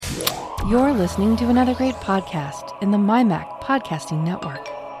You're listening to another great podcast in the MyMac Podcasting Network.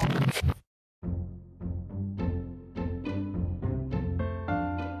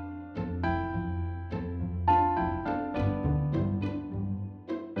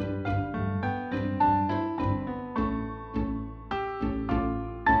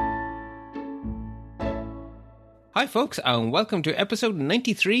 Hi folks, and welcome to episode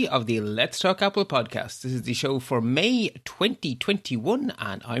 93 of the Let's Talk Apple podcast. This is the show for May 2021,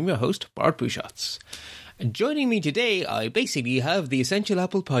 and I'm your host, Bart Busschots. And joining me today, I basically have the Essential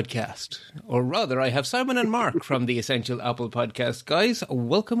Apple podcast. Or rather, I have Simon and Mark from the Essential Apple podcast. Guys,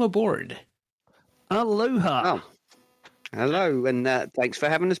 welcome aboard. Aloha. Oh, hello, and thanks for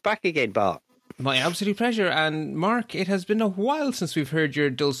having us back again, Bart. My absolute pleasure. And Mark, it has been a while since we've heard your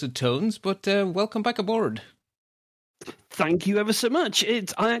dulcet tones, but welcome back aboard. Thank you ever so much.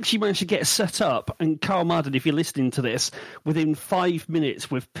 I actually managed to get set up, and Carl Madden, if you're listening to this, within 5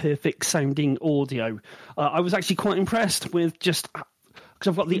 minutes with perfect sounding audio. I was actually quite impressed with just because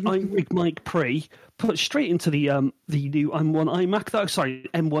I've got the iRig Mic Pre put straight into the new M1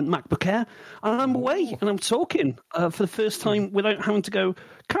 M1 MacBook Air, and I'm away and I'm talking for the first time without having to go,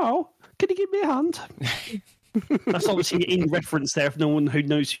 Carl, can you give me a hand? That's obviously in reference there for no one who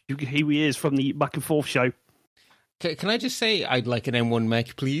knows who he is from the Back and Forth show. Can I just say I'd like an M1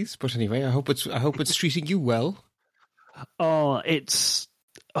 Mac, please? But anyway, I hope it's treating you well. I'm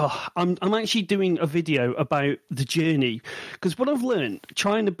actually doing a video about the journey, because what I've learned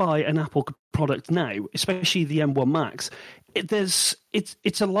trying to buy an Apple product now, especially the M1 Max, it's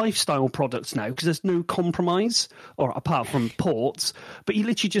a lifestyle product now because there's no compromise, or apart from ports, but you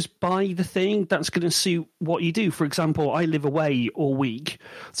literally just buy the thing that's going to suit what you do. For example, I live away all week,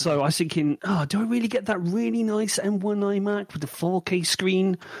 so I was thinking, do I really get that really nice M1 iMac with the 4K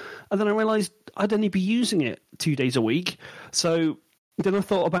screen? And then I realised I'd only be using it 2 days a week, so then I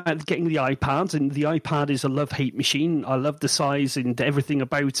thought about getting the iPad, and the iPad is a love-hate machine. I love the size and everything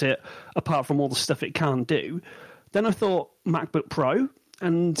about it, apart from all the stuff it can't do. Then I thought MacBook Pro,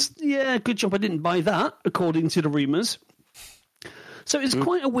 and yeah, good job I didn't buy that, according to the rumours. So it's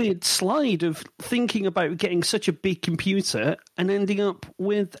quite a weird slide of thinking about getting such a big computer and ending up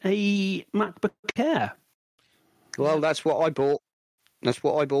with a MacBook Air. Well, that's what I bought. The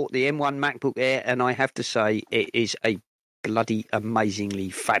M1 MacBook Air, and I have to say it is a bloody amazingly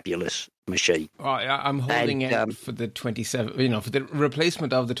fabulous machine. I'm holding it for the 27, for the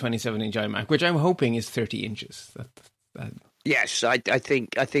replacement of the 27-inch iMac, which I'm hoping is 30 inches. Yes, I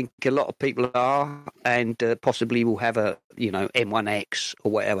think a lot of people are, and possibly will have a M1X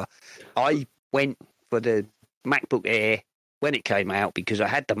or whatever. I went for the MacBook Air when it came out because I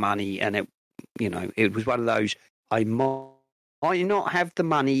had the money, and it was one of those I might not have the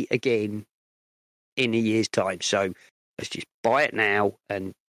money again in a year's time, so let's just buy it now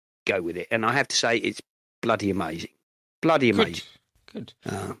and go with it. And I have to say, it's bloody amazing. Bloody amazing. Good.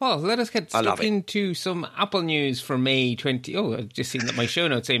 Well, let us get stuck into some Apple news for May 20. Oh, I've just seen that my show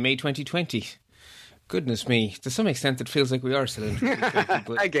notes say May 2020. Goodness me. To some extent, it feels like we are still in 2020.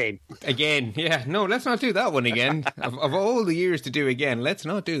 But Again. Yeah. No, let's not do that one again. of all the years to do again, let's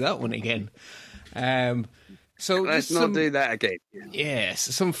not do that one again. So let's not do that again. Yes,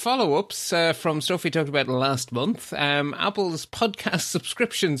 some follow-ups from stuff we talked about last month. Apple's podcast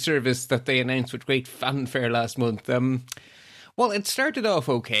subscription service that they announced with great fanfare last month. Well, it started off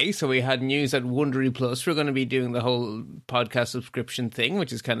okay. So we had news that Wondery Plus were going to be doing the whole podcast subscription thing,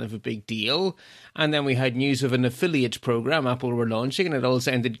 which is kind of a big deal. And then we had news of an affiliate program Apple were launching, and it all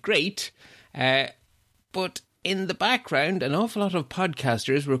sounded great. But in the background, an awful lot of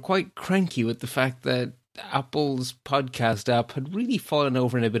podcasters were quite cranky with the fact that Apple's podcast app had really fallen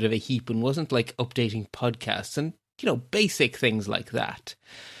over in a bit of a heap and wasn't like updating podcasts and, basic things like that.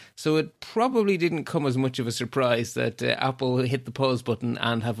 So it probably didn't come as much of a surprise that Apple hit the pause button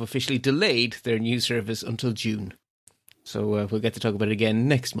and have officially delayed their new service until June. So we'll get to talk about it again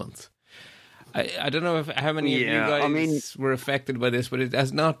next month. I don't know how many of you guys were affected by this, but it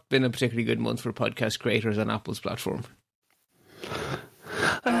has not been a particularly good month for podcast creators on Apple's platform.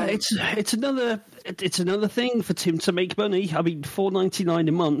 It's another thing for Tim to make money. I mean, $4.99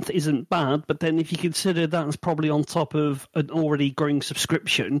 a month isn't bad, but then if you consider that's probably on top of an already growing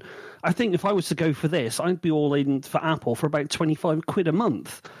subscription, I think if I was to go for this, I'd be all in for Apple for about £25 a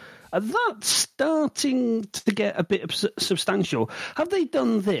month. That's starting to get a bit substantial. Have they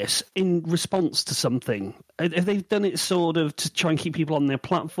done this in response to something? Have they done it sort of to try and keep people on their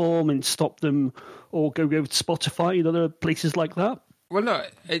platform and stop them, or go to Spotify and other places like that? Well, no,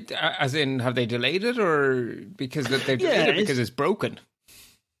 as in, have they delayed it, or because they've delayed it because it's broken?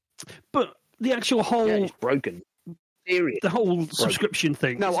 But the actual whole... Yeah, it's broken. period. The whole subscription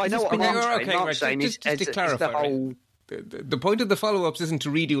thing. No, I know what I'm saying. Okay, right. Saying Just to is clarify, the whole. right? The point of the follow-ups isn't to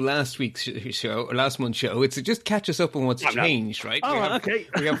redo last week's show or last month's show. It's to just catch us up on what's changed, right? Oh, okay.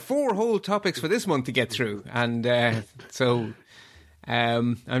 We have 4 whole topics for this month to get through, and so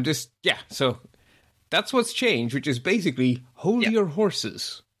I'm just So that's what's changed, which is basically hold your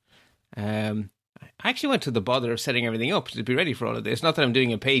horses. I actually went to the bother of setting everything up to be ready for all of this. Not that I'm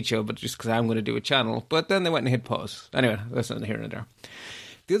doing a paid show, but just because I'm going to do a channel. But then they went and hit pause. Anyway, that's not here and there.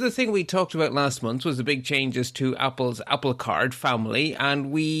 The other thing we talked about last month was the big changes to Apple's Apple Card family,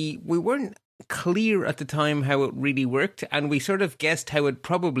 and we weren't clear at the time how it really worked, and we sort of guessed how it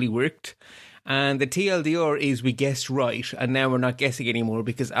probably worked. And the TLDR is we guessed right, and now we're not guessing anymore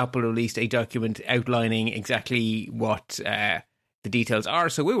because Apple released a document outlining exactly what the details are.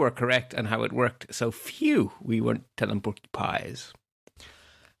 So we were correct on how it worked. So phew, we weren't telling porcupines.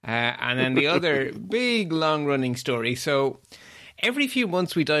 And then the other big long-running story. So every few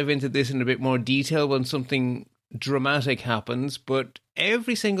months we dive into this in a bit more detail when something dramatic happens, but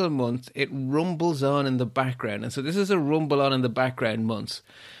every single month it rumbles on in the background. And so this is a rumble on in the background months.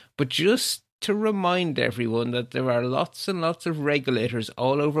 But just to remind everyone that there are lots and lots of regulators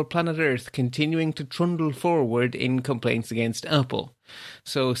all over planet Earth continuing to trundle forward in complaints against Apple.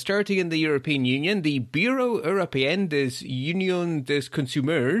 So starting in the European Union, the Bureau Européen des Unions des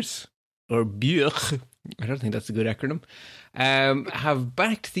Consommateurs, or BUR, I don't think that's a good acronym, have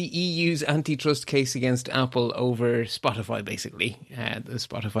backed the EU's antitrust case against Apple over Spotify, basically, the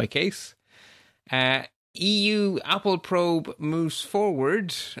Spotify case. EU Apple probe moves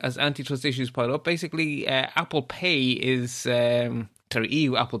forward as antitrust issues pile up. Basically, Apple Pay is...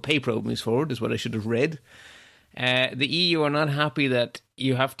 EU Apple Pay probe moves forward, is what I should have read. The EU are not happy that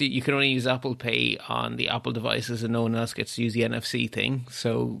you can only use Apple Pay on the Apple devices and no one else gets to use the NFC thing.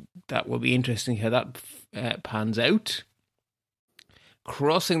 So that will be interesting how that pans out.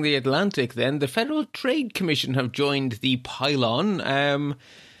 Crossing the Atlantic then, the Federal Trade Commission have joined the pylon.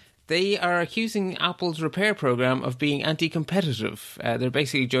 They are accusing Apple's repair program of being anti-competitive. They're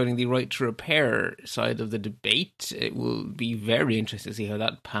basically joining the right to repair side of the debate. It will be very interesting to see how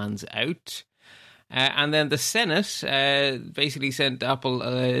that pans out. And then the Senate basically sent Apple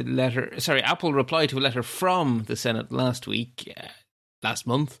a letter. Sorry, Apple replied to a letter from the Senate last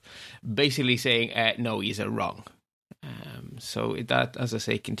month, basically saying, no, you're wrong. So that, as I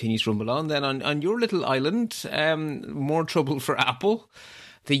say, continues to rumble on. Then on your little island, more trouble for Apple.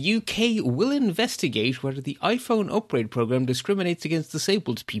 The UK will investigate whether the iPhone upgrade program discriminates against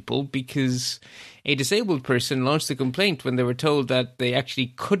disabled people because a disabled person launched a complaint when they were told that they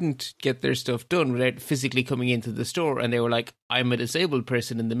actually couldn't get their stuff done without physically coming into the store. And they were like, I'm a disabled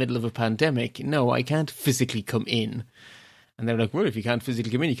person in the middle of a pandemic. No, I can't physically come in. And they're like, well, if you can't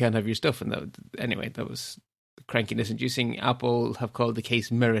physically come in, you can't have your stuff. And that was crankiness inducing. Apple have called the case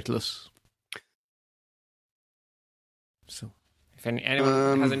meritless. So... if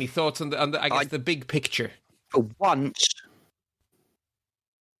anyone has any thoughts on the big picture. For once,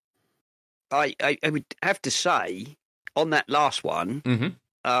 I would have to say, on that last one,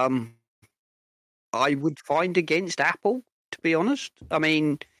 I would find against Apple, to be honest. I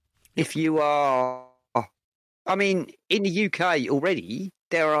mean, if you are... I mean, in the UK already,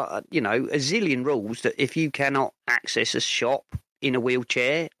 there are, a zillion rules that if you cannot access a shop in a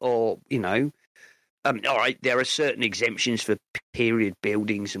wheelchair or, all right, there are certain exemptions for period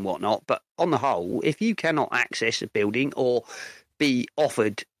buildings and whatnot, but on the whole, if you cannot access a building or be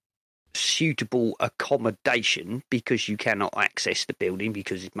offered suitable accommodation because you cannot access the building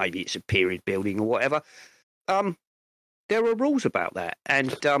because maybe it's a period building or whatever, there are rules about that.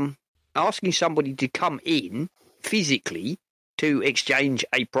 And asking somebody to come in physically to exchange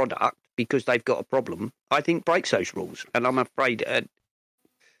a product because they've got a problem, I think breaks those rules. And I'm afraid...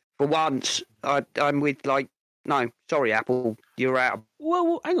 for once, I'm with no, sorry, Apple, you're out.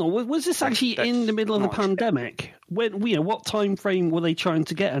 Well, hang on. Was this actually in the middle of the pandemic? When what time frame were they trying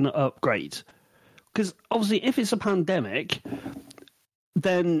to get an upgrade? Because obviously, if it's a pandemic,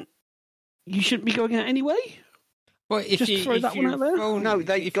 then you shouldn't be going out anyway. Well, if just throw that one out there. No,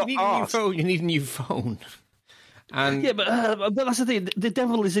 they got asked. You need a new phone. And yeah, but that's the thing. The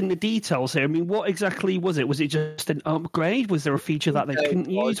devil is in the details here. I mean, what exactly was it? Was it just an upgrade? Was there a feature that they couldn't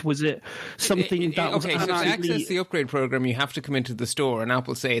use? Was it something that was okay? So to access the upgrade program, you have to come into the store, and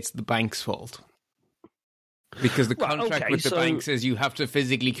Apple say it's the bank's fault because the contract with the bank says you have to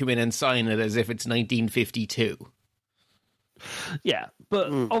physically come in and sign it as if it's 1952. Yeah,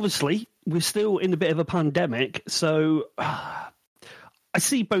 but obviously we're still in a bit of a pandemic, so I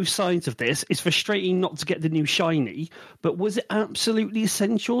see both sides of this. It's frustrating not to get the new shiny, but was it absolutely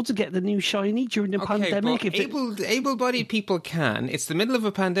essential to get the new shiny during the pandemic? Able-bodied people can. It's the middle of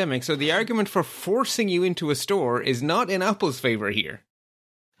a pandemic, so the argument for forcing you into a store is not in Apple's favour here.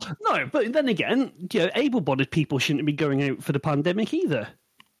 No, but then again, able-bodied people shouldn't be going out for the pandemic either.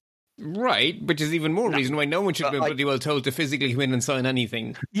 Right, which is even more reason why no one should be bloody well told to physically come in and sign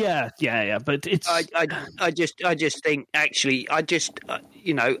anything. Yeah, but it's... I just think, actually,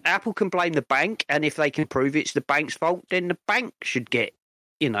 Apple can blame the bank, and if they can prove it's the bank's fault, then the bank should get,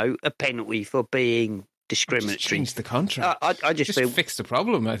 a penalty for being discriminatory. Just change the contract. I just feel... fix the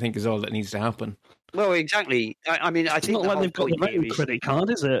problem, I think, is all that needs to happen. Well, exactly. I think it's not like they've got their own credit card,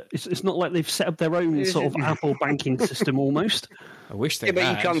 is it? It's not like they've set up their own sort of Apple banking system almost. I wish they had. But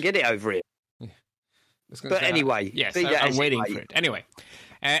you can't get it over it. Yeah. But anyway. Yes, I'm waiting for it. Anyway.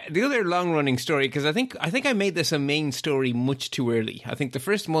 The other long-running story, because I think I made this a main story much too early. I think the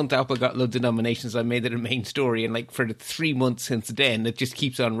first month Apple got loads of nominations, I made it a main story, and for the 3 months since then, it just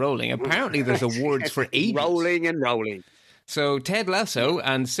keeps on rolling. Apparently there's awards for ages. Rolling and rolling. So Ted Lasso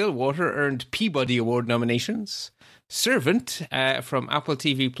and Stillwater earned Peabody Award nominations. Servant from Apple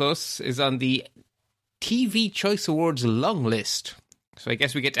TV Plus is on the TV Choice Awards long list. So I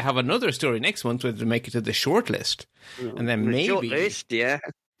guess we get to have another story next month whether to make it to the short list. And then maybe short list, yeah.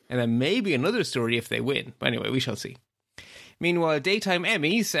 And then maybe another story if they win. But anyway, we shall see. Meanwhile, Daytime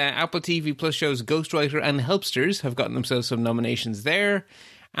Emmys, Apple TV Plus shows Ghostwriter and Helpsters have gotten themselves some nominations there.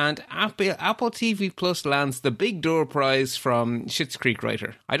 And Apple TV Plus lands the Big Door Prize from Schitt's Creek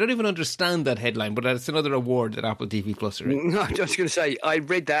writer. I don't even understand that headline, but it's another award that Apple TV Plus are in. No, I was just going to say, I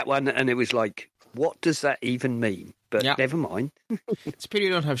read that one and it was like, what does that even mean? But never mind. It's a pity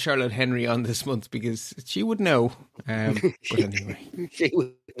you don't have Charlotte Henry on this month because she would know. But anyway. She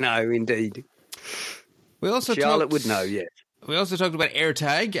would know, indeed. Charlotte would know, yes. We also talked about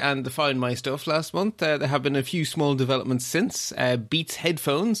AirTag and the Find My Stuff last month. There have been a few small developments since. Beats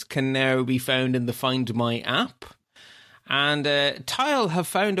headphones can now be found in the Find My app. And Tile have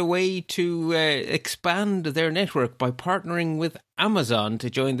found a way to expand their network by partnering with Amazon to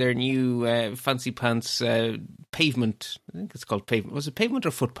join their new fancy pants pavement. I think it's called pavement. Was it pavement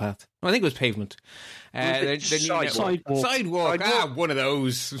or footpath? No, I think it was pavement. Sidewalk. One of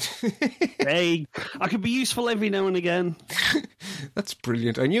those. Hey, I could be useful every now and again. That's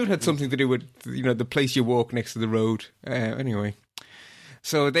brilliant. I knew it had something to do with the place you walk next to the road. Anyway.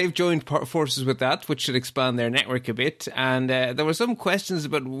 So they've joined forces with that, which should expand their network a bit. And there were some questions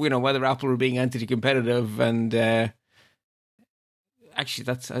about, whether Apple were being anti-competitive. And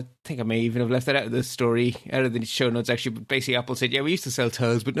actually, I think I may even have left that out of the story, out of the show notes, actually. But basically, Apple said, we used to sell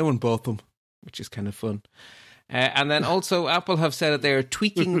tiles, but no one bought them, which is kind of fun. And then also, Apple have said that they're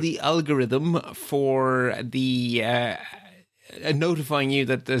tweaking the algorithm for the notifying you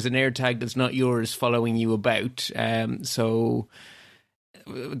that there's an AirTag that's not yours following you about. So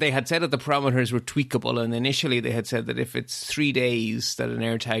they had said that the parameters were tweakable, and initially they had said that if it's 3 days that an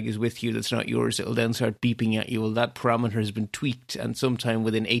AirTag is with you that's not yours, it'll then start beeping at you. Well, that parameter has been tweaked, and sometime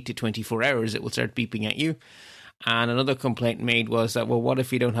within 8 to 24 hours it will start beeping at you. And another complaint made was that, what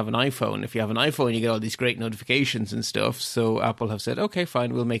if you don't have an iPhone? If you have an iPhone, you get all these great notifications and stuff. So Apple have said, okay,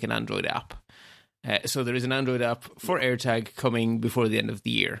 fine, we'll make an Android app. So there is an Android app for AirTag coming before the end of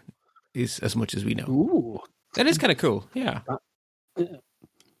the year, is as much as we know. Ooh. That is kind of cool, yeah.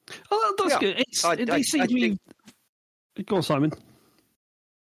 Oh, that's good. They seem to be... Go on, Simon.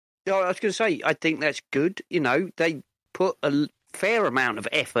 I was going to say, I think that's good. They put a fair amount of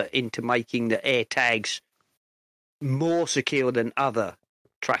effort into making the AirTags more secure than other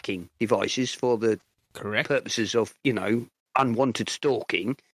tracking devices for the purposes of, unwanted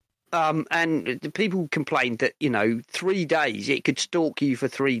stalking. And the people complained that, 3 days, it could stalk you for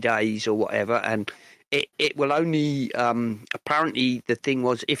 3 days or whatever, and it will only, apparently the thing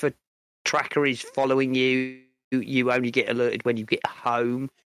was, if a tracker is following you, you only get alerted when you get home.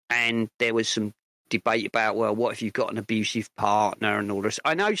 And there was some debate about, what if you've got an abusive partner and all this.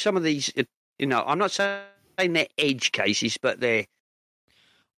 I know some of these, I'm not saying they're edge cases, but they're...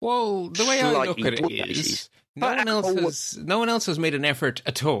 Well, the way I look at it is, no one else has made an effort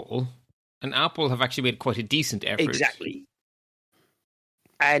at all, and Apple have actually made quite a decent effort. Exactly.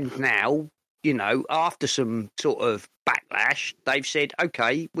 And now, after some sort of backlash, they've said,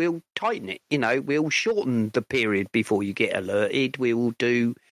 okay, we'll tighten it. We'll shorten the period before you get alerted. We will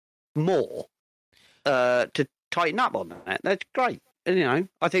do more to tighten up on that. That's great. And,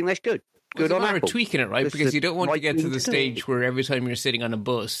 I think that's good. Good on Apple. Tweaking it, right? Because you don't want to get to the stage where every time you're sitting on a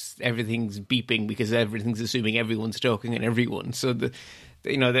bus, everything's beeping because everything's assuming everyone's talking and everyone. So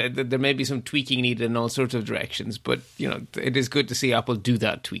there may be some tweaking needed in all sorts of directions, but it is good to see Apple do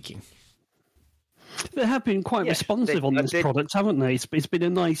that tweaking. They have been quite responsive on this product, haven't they? It's been a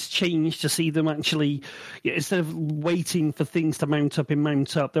nice change to see them actually, instead of waiting for things to mount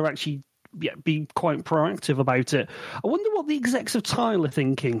up, they're actually be quite proactive about it. I wonder what the execs of Tile are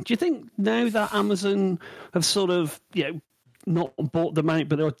thinking. Do you think now that Amazon have sort of, not bought them out,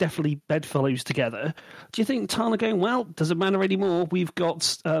 but they're definitely bedfellows together, do you think Tile are going, well, doesn't matter anymore, we've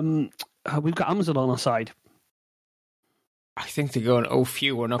got Amazon on our side? I think they're going, oh,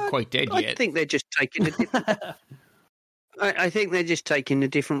 phew, we're not quite dead yet. I think they're just taking I think they're just taking a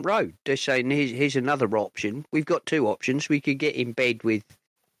different road. They're saying, here's another option. We've got two options. We could get in bed with,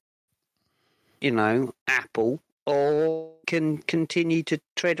 Apple, or can continue to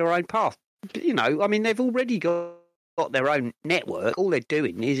tread our own path. They've already got their own network. All they're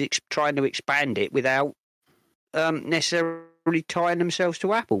doing is trying to expand it without necessarily tying themselves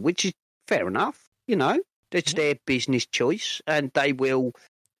to Apple, which is fair enough. It's their business choice, and they will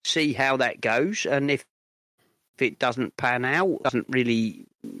see how that goes. And if it doesn't pan out, doesn't really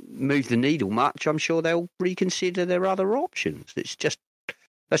move the needle much, I'm sure they'll reconsider their other options. That's just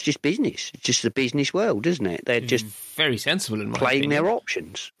business. It's just the business world, isn't it? They're just very sensible in my playing opinion. their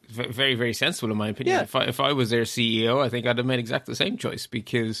options. Very, very sensible in my opinion. Yeah. If I was their CEO, I think I'd have made exactly the same choice,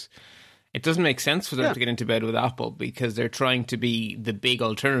 because it doesn't make sense for them to get into bed with Apple, because they're trying to be the big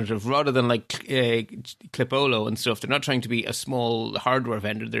alternative rather than like Clipolo and stuff. They're not trying to be a small hardware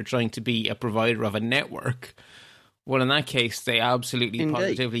vendor. They're trying to be a provider of a network. Well, in that case, they absolutely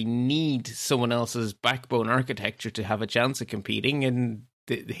positively need someone else's backbone architecture to have a chance of competing. And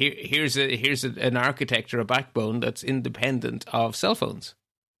here's an architecture, a backbone that's independent of cell phones.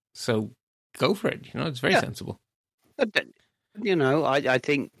 So go for it. It's very sensible. I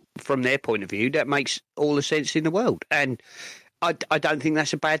think from their point of view, that makes all the sense in the world. And I don't think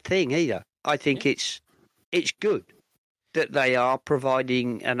that's a bad thing either. I think it's good that they are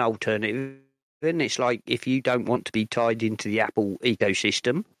providing an alternative. And it's like, if you don't want to be tied into the Apple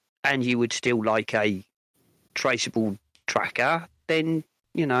ecosystem and you would still like a traceable tracker, then,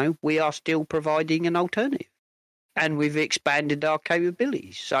 we are still providing an alternative. And we've expanded our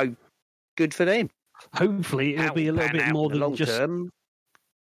capabilities. So good for them. Hopefully it'll be a little bit more than just...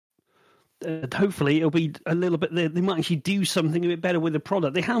 hopefully it'll be a little bit, they might actually do something a bit better with the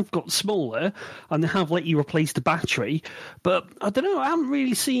product. They have got smaller and they have let you replace the battery, but I don't know, I haven't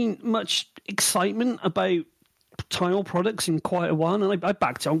really seen much excitement about Tile products in quite a while, and I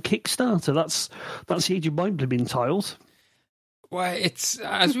backed it on Kickstarter. That's the age of my blooming tiles. Well, it's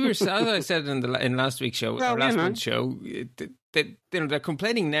as I said in last week's show, or last month's show, they're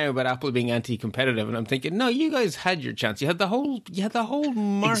complaining now about Apple being anti-competitive, and I'm thinking, no, you guys had your chance. You had the whole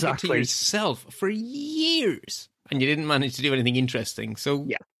market to yourself for years, and you didn't manage to do anything interesting. So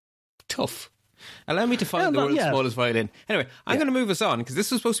tough. Allow me to find the world's smallest violin. Anyway, I'm going to move us on, because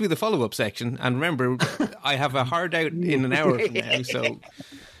this was supposed to be the follow-up section, and remember, I have a hard out in an hour from now, so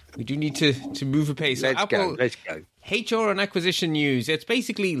we do need to move a pace. Let's go. HR and acquisition news. It's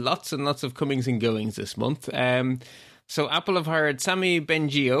basically lots and lots of comings and goings this month. So Apple have hired Sami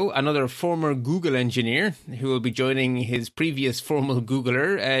Bengio, another former Google engineer, who will be joining his previous former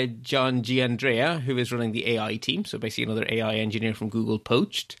Googler, John Giandrea, who is running the AI team. So basically another AI engineer from Google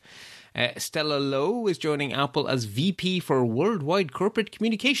poached. Stella Lowe is joining Apple as VP for Worldwide Corporate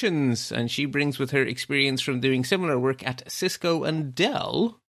Communications, and she brings with her experience from doing similar work at Cisco and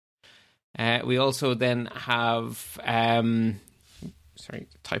Dell. We also then have... sorry,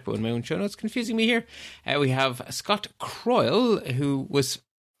 typo in my own show notes, confusing me here. We have Scott Croyle, who was...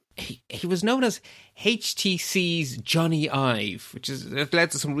 He was known as HTC's Johnny Ive, that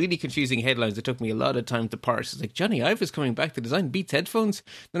led to some really confusing headlines that took me a lot of time to parse. It's like, Johnny Ive is coming back to design Beats headphones?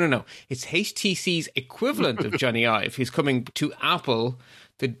 No. It's HTC's equivalent of Johnny Ive, who's coming to Apple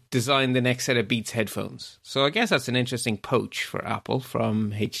to design the next set of Beats headphones. So I guess that's an interesting poach for Apple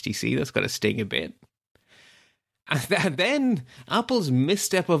from HTC. That's got to sting a bit. And then Apple's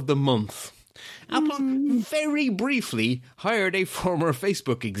misstep of the month. Apple very briefly hired a former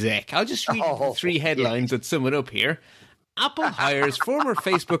Facebook exec. I'll just read the three headlines that sum it up here. Apple hires former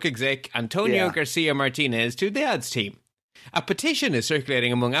Facebook exec Antonio Garcia Martinez to the ads team. A petition is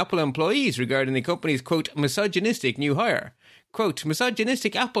circulating among Apple employees regarding the company's, quote, misogynistic new hire. Quote,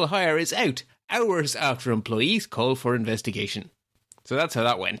 misogynistic Apple hire is out hours after employees call for investigation. So that's how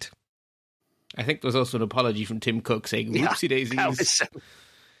that went. I think there was also an apology from Tim Cook saying, whoopsie daisies.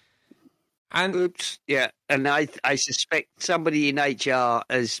 And oops, and I suspect somebody in HR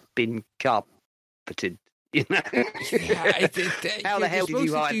has been carpeted. How the hell did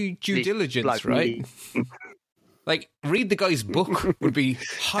you hire due diligence, right? Like, read the guy's book would be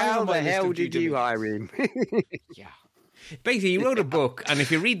high How on my the list hell of did due you diligence. hire him? Yeah. Basically, he wrote a book, and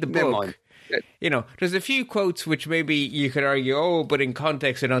if you read the Never book, mind. you know, there's a few quotes which maybe you could argue, oh, but in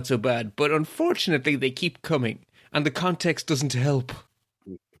context they're not so bad. But unfortunately, they keep coming, and the context doesn't help.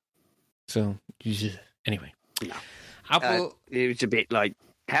 So, anyway. No. Apple... It was a bit like,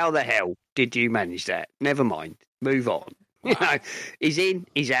 how the hell did you manage that? Never mind. Move on. You know, he's in,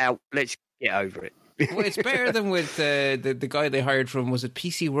 he's out. Let's get over it. Well, it's better than with the guy they hired from, was it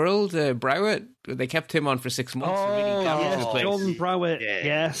PC World, Browett? They kept him on for 6 months. and really damaged yes, the place. John Browett, Yeah.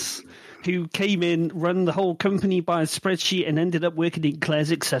 yes, who came in, run the whole company by a spreadsheet, and ended up working in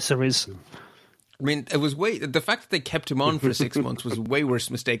Claire's Accessories. I mean, it was the fact that they kept him on for 6 months was a way worse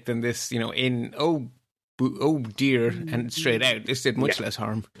mistake than this, you know, in, oh dear, and straight out. This did much less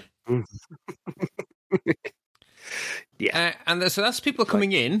harm. Yeah. And so that's people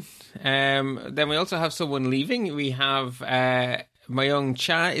coming in. Then we also have someone leaving. We have Myung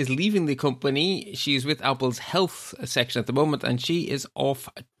Cha is leaving the company. She's with Apple's health section at the moment, and she is off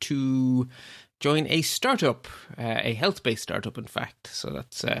to join a startup, a health-based startup, in fact. So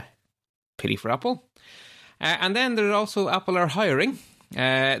that's pity for Apple. And then there's also Apple are hiring.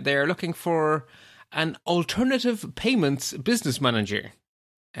 They're looking for an alternative payments business manager.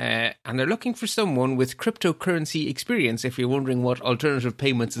 And they're looking for someone with cryptocurrency experience. If you're wondering what alternative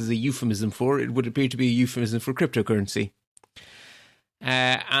payments is a euphemism for, it would appear to be a euphemism for cryptocurrency.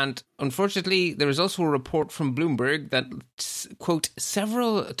 And unfortunately, there is also a report from Bloomberg that, quote,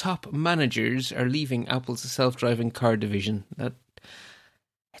 several top managers are leaving Apple's self-driving car division.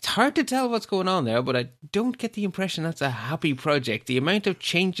 It's hard to tell what's going on there, but I don't get the impression that's a happy project. The amount of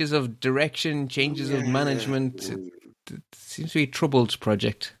changes of direction, changes of management, it seems to be a troubled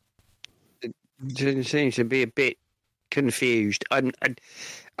project. It seems to be a bit confused.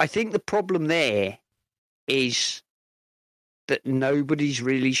 I think the problem there is that nobody's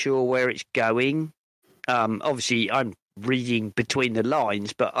really sure where it's going. Obviously, I'm reading between the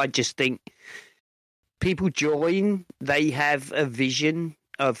lines, but I just think people join, they have a vision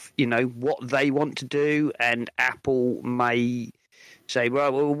of, you know, what they want to do, and Apple may say,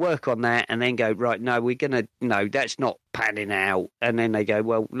 well, we'll work on that, and then go, right, no, that's not panning out. And then they go,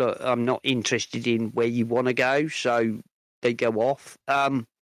 well, look, I'm not interested in where you want to go, so they go off.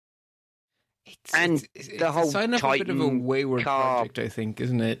 It's the whole sign of a bit of a Titan wayward car project, I think,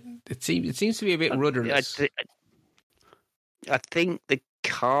 isn't it? It seems to be a bit rudderless. I think the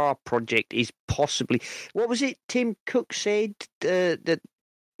car project is possibly... What was it Tim Cook said that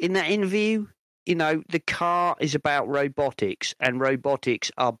in that interview? You know, the car is about robotics, and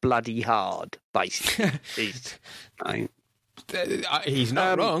robotics are bloody hard, basically. He's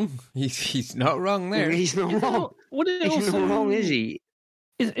not wrong. He's not wrong there. He's not wrong. He's not wrong, is he?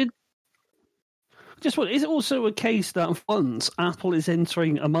 Is it also a case that once Apple is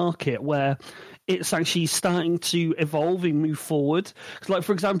entering a market where it's actually starting to evolve and move forward? Because, like,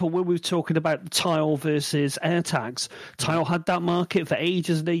 for example, when we were talking about Tile versus AirTags, Tile had that market for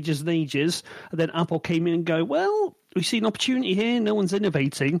ages and ages and ages, and then Apple came in and go, well, we see an opportunity here, no one's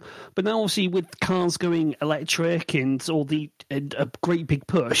innovating. But now, obviously, with cars going electric and all a great big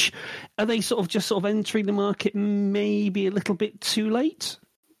push, are they sort of entering the market maybe a little bit too late?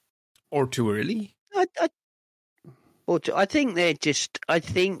 Or too early? I think they're just... I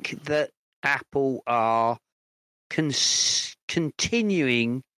think that Apple are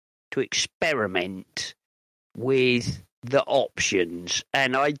continuing to experiment with the options,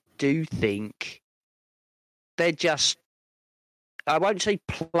 and I do think they're just... I won't say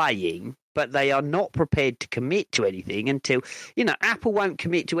playing, but they are not prepared to commit to anything until... You know, Apple won't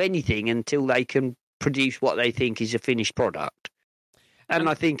commit to anything until they can produce what they think is a finished product. And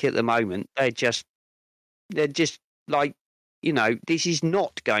I think at the moment they're just like, you know, this is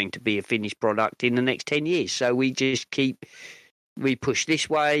not going to be a finished product in the next 10 years. So we just we push this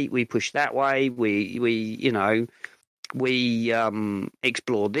way, we push that way, we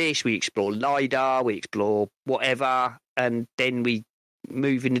explore this, we explore LiDAR, we explore whatever, and then we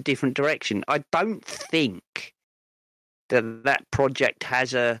move in a different direction. I don't think that project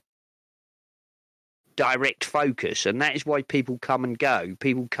has a direct focus, and that is why people come and go.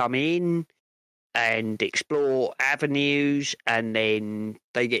 People come in and explore avenues, and then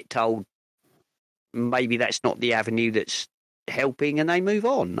they get told maybe that's not the avenue that's helping, and they move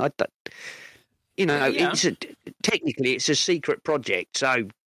on. Technically it's a secret project, so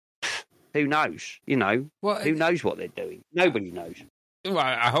who knows? You know, who knows what they're doing? Nobody knows. Well,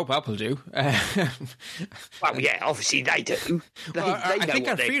 I hope Apple do. Well, yeah, obviously they do. I think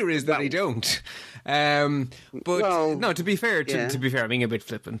our fear is that they don't. No, to be fair, to be fair, I'm being a bit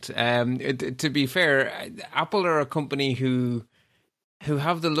flippant. To be fair, Apple are a company who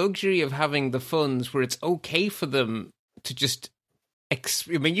have the luxury of having the funds where it's okay for them to just. I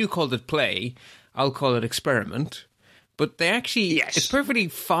mean, you called it play. I'll call it experiment. But they actually, it's perfectly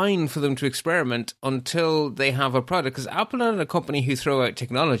fine for them to experiment until they have a product. Because Apple aren't a company who throw out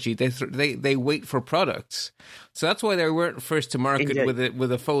technology; they wait for products. So that's why they weren't first to market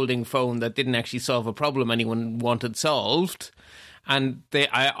with a folding phone that didn't actually solve a problem anyone wanted solved. And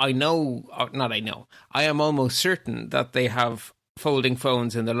I am almost certain that they have folding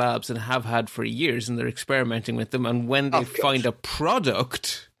phones in their labs and have had for years, and they're experimenting with them. And when they find a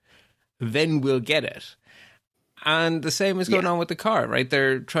product, then we'll get it. And the same is going on with the car, right?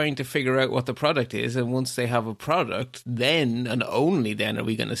 They're trying to figure out what the product is, and once they have a product, then and only then are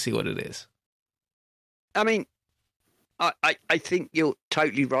we going to see what it is. I mean, I think you're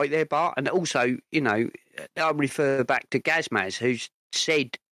totally right there, Bart. And also, I'll refer back to Gazmaz, who's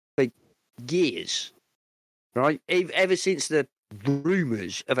said for years, right, ever since the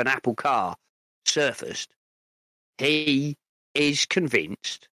rumours of an Apple car surfaced, he is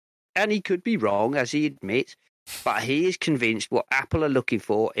convinced, and he could be wrong, as he admits, but he is convinced what Apple are looking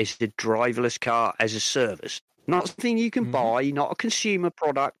for is the driverless car as a service. Not something you can buy, not a consumer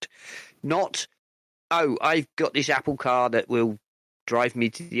product, not, I've got this Apple car that will drive me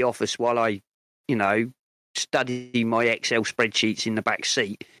to the office while I, study my Excel spreadsheets in the back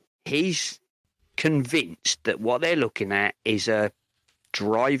seat. He's convinced that what they're looking at is a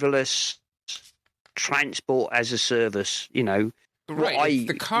driverless transport as a service, Right,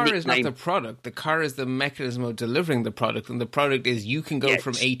 the car is not the product. The car is the mechanism of delivering the product, and the product is you can go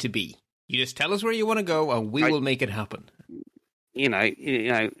from A to B. You just tell us where you want to go, and we will make it happen.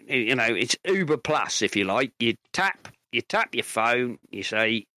 It's Uber Plus, if you like. You tap your phone. You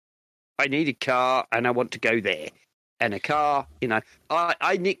say, "I need a car, and I want to go there." And a car,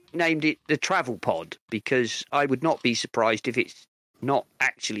 I nicknamed it the Travel Pod because I would not be surprised if it's not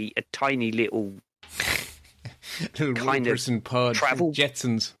actually a tiny little. Kind of pod travel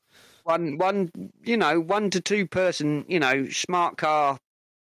Jetsons. One 1 to 2 person, smart car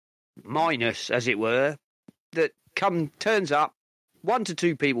minus, as it were, that turns up. 1 to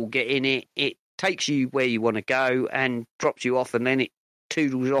 2 people get in it. It takes you where you want to go and drops you off, and then it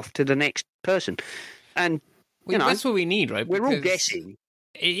toodles off to the next person. And that's what we need, right? We're all guessing.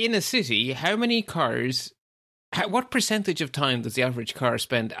 In a city, how many cars? What percentage of time does the average car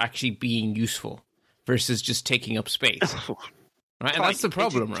spend actually being useful? Versus just taking up space, right? And that's the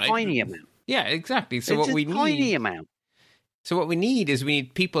problem, right? Tiny amount. Yeah, exactly. So it's a tiny amount. So what we need is we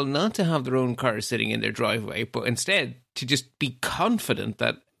need people not to have their own cars sitting in their driveway, but instead to just be confident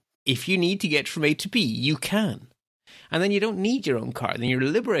that if you need to get from A to B, you can, and then you don't need your own car. Then you're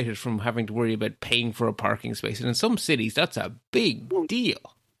liberated from having to worry about paying for a parking space. And in some cities, that's a big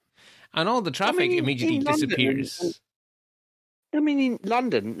deal, and all the traffic immediately disappears. In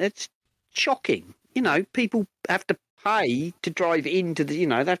London, it's shocking. People have to pay to drive into the,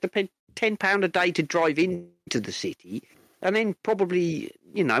 they have to pay £10 a day to drive into the city, and then probably,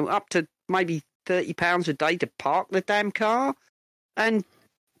 up to maybe £30 a day to park the damn car. And,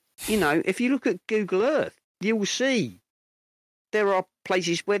 if you look at Google Earth, you'll see there are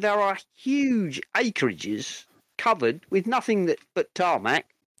places where there are huge acreages covered with nothing but tarmac.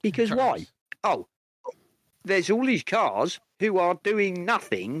 Because why? Oh, there's all these cars who are doing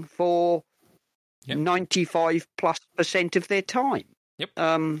nothing for 95+% of their time. Yep.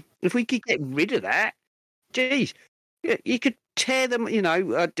 If we could get rid of that, geez, you could tear them.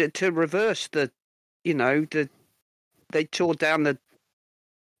 To reverse the, they tore down the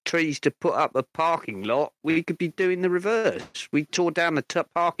trees to put up a parking lot. We could be doing the reverse. We tore down the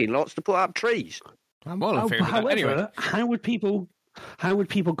parking lots to put up trees. I'm all in favor of that. Anyway, how would people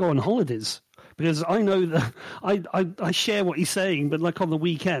go on holidays? Because I know that I share what he's saying, but like on the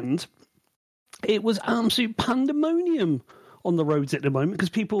weekend. It was absolute pandemonium on the roads at the moment because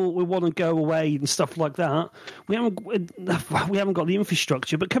people will want to go away and stuff like that. We haven't got the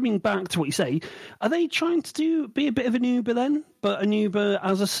infrastructure. But coming back to what you say, are they trying to be a bit of an Uber then, but an Uber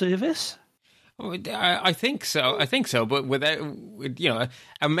as a service? I think so. But without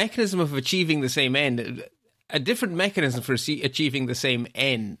a mechanism of achieving the same end. A different mechanism for achieving the same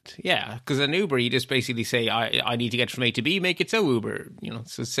end. Yeah, because an Uber, you just basically say, I need to get from A to B, make it so Uber.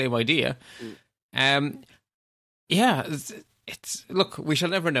 It's the same idea. It's look, we shall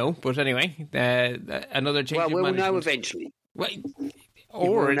never know. But anyway, another change of management. Well, we'll know eventually.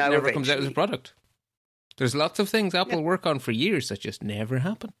 Or it never comes out as a product. There's lots of things Apple work on for years that just never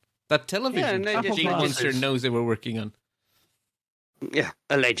happen. That television Apple Monster knows they were working on. Yeah,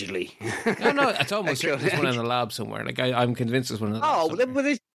 allegedly. No, it's almost certain there's one in the lab somewhere. Like I'm convinced there's one in the lab somewhere.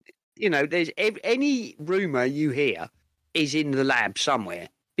 Well, there's any rumor you hear is in the lab somewhere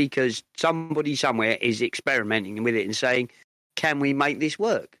because somebody somewhere is experimenting with it and saying, "Can we make this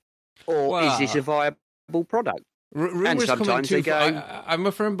work? Or is this a viable product?" Rumors come in two forms. I'm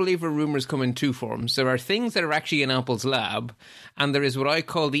a firm believer rumors come in two forms. There are things that are actually in Apple's lab, and there is what I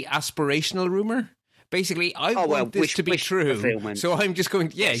call the aspirational rumor. Basically, I want this to be true, so I'm just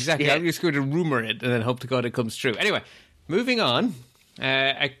going... Yeah, exactly. Yeah. I'm just going to rumor it and then hope to God it comes true. Anyway, moving on.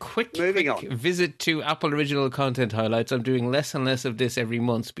 A quick visit to Apple Original Content Highlights. I'm doing less and less of this every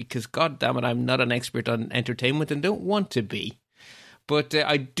month because, God damn it, I'm not an expert on entertainment and don't want to be. But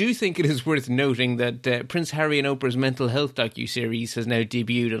I do think it is worth noting that Prince Harry and Oprah's mental health docuseries has now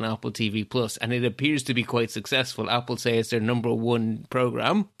debuted on Apple TV+, and it appears to be quite successful. Apple say it's their number one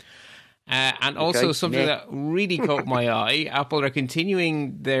program. And also something that really caught my eye, Apple are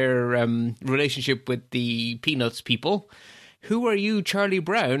continuing their relationship with the Peanuts people. Who Are You, Charlie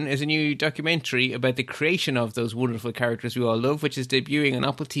Brown is a new documentary about the creation of those wonderful characters we all love, which is debuting on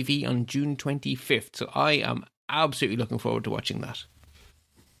Apple TV on June 25th. So I am absolutely looking forward to watching that.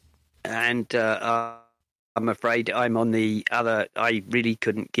 And I'm afraid I'm on the other. I really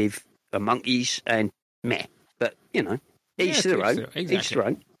couldn't give a monkeys and meh. But, each to their own. Exactly. Each to their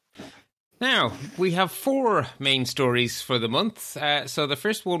own. Now, we have 4 main stories for the month. So the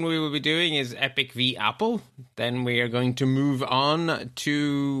first one we will be doing is Epic v Apple. Then we are going to move on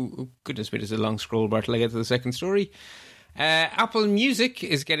to... Oh, goodness me, there's a long scroll bar till I get to the second story. Apple Music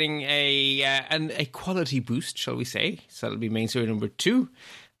is getting a quality boost, shall we say. So that'll be main story number 2.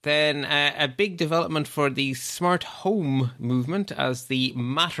 Then a big development for the smart home movement as the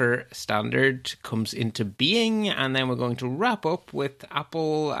Matter standard comes into being. And then we're going to wrap up with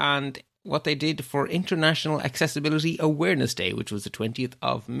Apple and what they did for International Accessibility Awareness Day, which was the 20th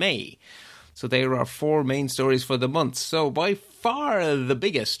of May. So there are 4 main stories for the month. So by far the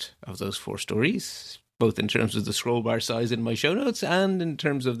biggest of those 4 stories, both in terms of the scroll bar size in my show notes and in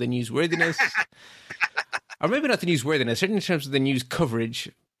terms of the newsworthiness, or maybe not the newsworthiness, certainly in terms of the news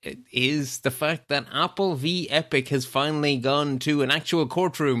coverage, it is the fact that Apple v Epic has finally gone to an actual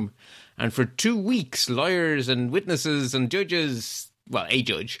courtroom. And for 2 weeks, lawyers and witnesses and judges... Well, a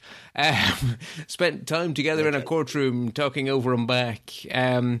judge, spent time together in a courtroom talking over and back.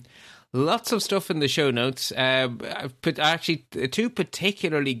 Lots of stuff in the show notes. I've put actually 2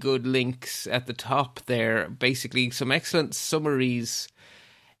 particularly good links at the top there. Basically, some excellent summaries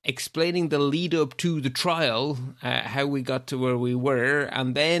explaining the lead up to the trial, how we got to where we were,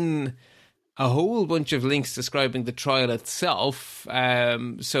 and then a whole bunch of links describing the trial itself.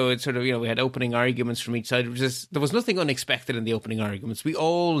 So it's sort of, we had opening arguments from each side. There was nothing unexpected in the opening arguments. We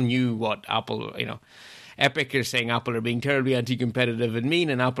all knew what Apple, Epic are saying Apple are being terribly anti-competitive and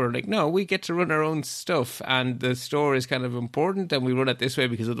mean, and Apple are like, no, we get to run our own stuff, and the store is kind of important, and we run it this way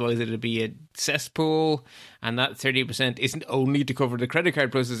because otherwise it'll be a cesspool, and that 30% isn't only to cover the credit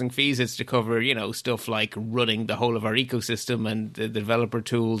card processing fees, it's to cover, stuff like running the whole of our ecosystem and the developer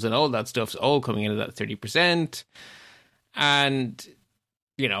tools and all that stuff's all coming into that 30%. And...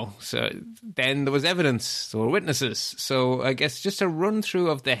 so then there was evidence, there were witnesses. So I guess just a run through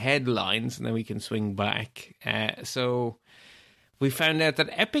of the headlines and then we can swing back. So we found out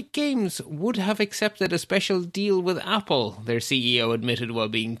that Epic Games would have accepted a special deal with Apple, their CEO admitted while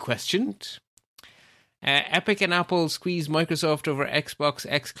being questioned. Epic and Apple squeezed Microsoft over Xbox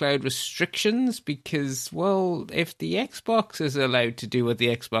xCloud restrictions because, well, if the Xbox is allowed to do what the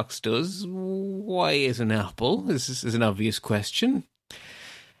Xbox does, why isn't Apple? This is an obvious question.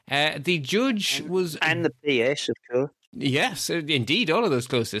 The judge was... And the PS, of course. Yes, indeed, all of those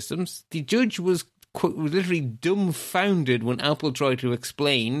closed systems. The judge was literally dumbfounded when Apple tried to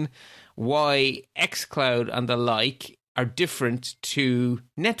explain why xCloud and the like are different to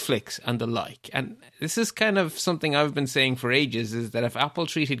Netflix and the like. And this is kind of something I've been saying for ages, is that if Apple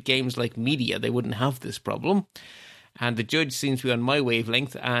treated games like media, they wouldn't have this problem. And the judge seems to be on my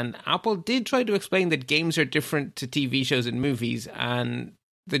wavelength. And Apple did try to explain that games are different to TV shows and movies, and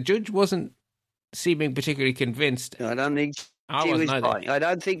the judge wasn't seeming particularly convinced. I don't think she was buying. I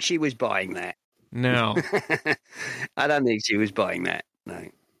don't think she was buying that. No. I don't think she was buying that. No.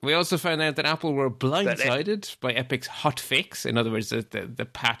 We also found out that Apple were blindsided by Epic's hot fix. In other words, the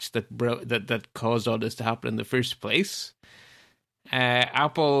patch that caused all this to happen in the first place.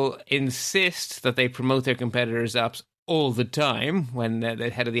 Apple insists that they promote their competitors' apps all the time when the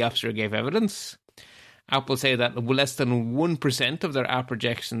head of the App Store gave evidence. Apple say that less than 1% of their app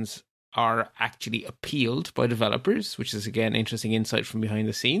rejections are actually appealed by developers, which is, again, interesting insight from behind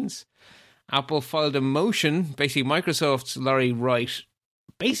the scenes. Apple filed a motion. Basically, Microsoft's Laurie Wright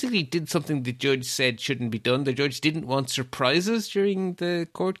basically did something the judge said shouldn't be done. The judge didn't want surprises during the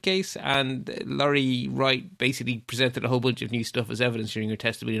court case, and Laurie Wright basically presented a whole bunch of new stuff as evidence during her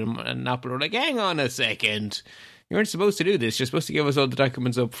testimony, and Apple were like, hang on a second, you weren't supposed to do this, you're supposed to give us all the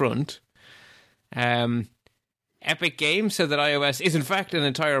documents up front. Epic Games said that iOS is in fact an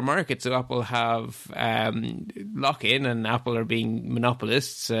entire market, so Apple have lock-in and Apple are being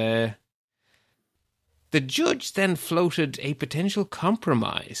monopolists. The judge then floated a potential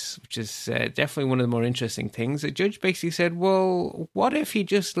compromise, which is definitely one of the more interesting things. The judge basically said, well, what if you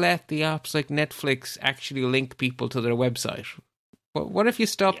just let the apps like Netflix actually link people to their website? What if you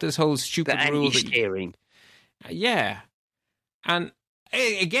stop this whole stupid rule? Anti-steering. Yeah. And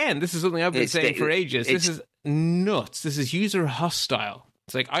again, this is something I've been saying for ages. This is nuts. This is user hostile.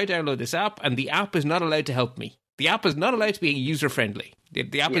 It's like, I download this app and the app is not allowed to help me. The app is not allowed to be user-friendly.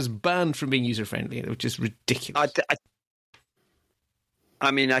 The app is banned from being user-friendly, which is ridiculous.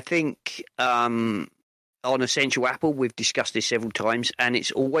 I mean, I think on Essential Apple, we've discussed this several times, and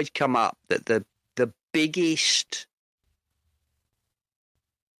it's always come up that the biggest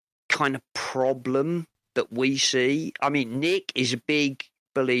kind of problem that we see, I mean, Nick is a big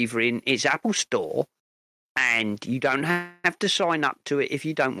believer in its Apple Store, and you don't have to sign up to it if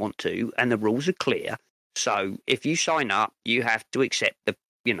you don't want to, and the rules are clear. So if you sign up, you have to accept the,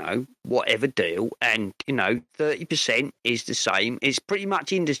 whatever deal. And, 30% is the same. It's pretty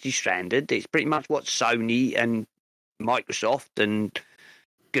much industry standard. It's pretty much what Sony and Microsoft and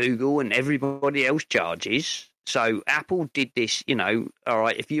Google and everybody else charges. So Apple did this, all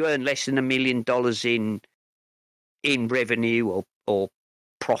right, if you earn less than $1 million in revenue or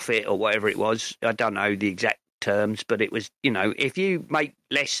profit or whatever it was, I don't know the exact terms, but it was, if you make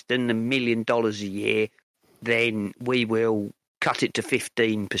less than $1 million a year, then we will cut it to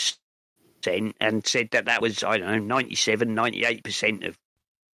 15%, and said that was, 97, 98% of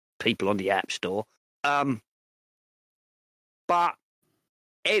people on the App Store. But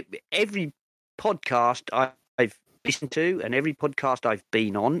every podcast I've listened to and every podcast I've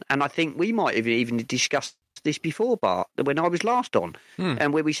been on, and I think we might have even discussed this before, Bart, when I was last on,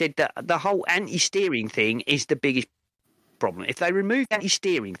 and where we said that the whole anti-steering thing is the biggest problem. If they removed the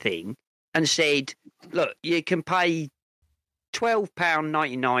anti-steering thing and said, look, you can pay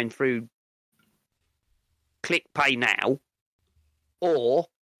 £12.99 through Click Pay Now, or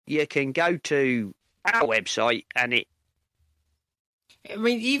you can go to our website and it... I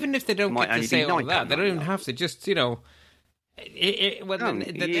mean, even if they don't get to say all that, they don't even have to just, the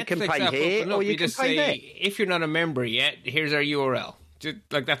Netflix can pay app here, open up, or you can just pay say, there. if you're not a member yet, here's our URL. Just,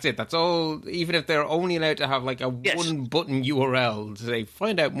 that's it. That's all. Even if they're only allowed to have like a one-button URL to say,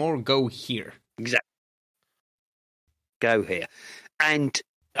 find out more, go here. Exactly. Go here. And,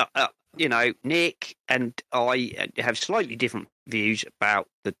 Nick and I have slightly different views about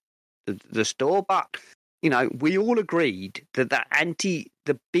the store, but, we all agreed that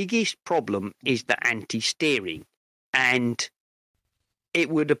the biggest problem is the anti-steering. And it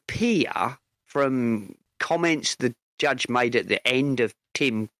would appear from comments the judge made at the end of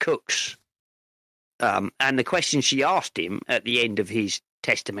Tim Cook's, and the question she asked him at the end of his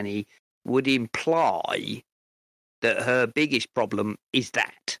testimony would imply that her biggest problem is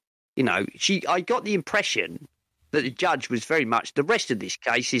that. I got the impression that the judge was very much, the rest of this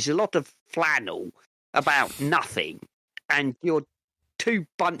case is a lot of flannel about nothing, and you're two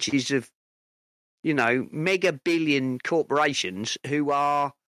bunches of, mega billion corporations who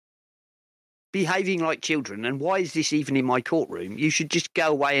are behaving like children, and why is this even in my courtroom? You should just go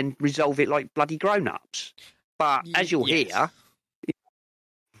away and resolve it like bloody grown-ups. But as you'll hear...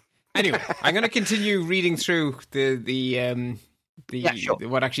 Anyway, I'm going to continue reading through the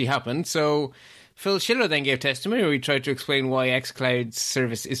what actually happened. So Phil Schiller then gave testimony where he tried to explain why xCloud's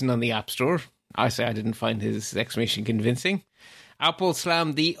service isn't on the App Store. I say I didn't find his explanation convincing. Apple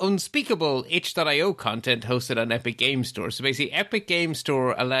slammed the unspeakable itch.io content hosted on Epic Games Store. So basically, Epic Games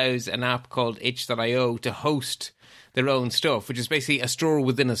Store allows an app called itch.io to host their own stuff, which is basically a store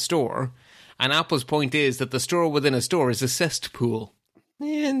within a store. And Apple's point is that the store within a store is a cesspool.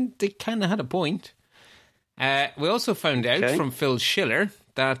 And they kind of had a point. We also found out from Phil Schiller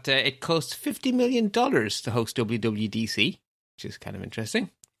that it costs $50 million to host WWDC, which is kind of interesting.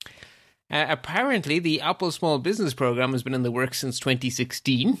 Apparently, the Apple Small Business Program has been in the works since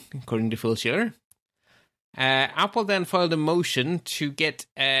 2016, according to Phil Schiller. Apple then filed a motion to get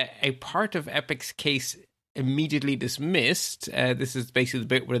a part of Epic's case immediately dismissed. This is basically the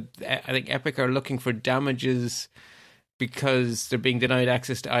bit where I think Epic are looking for damages because they're being denied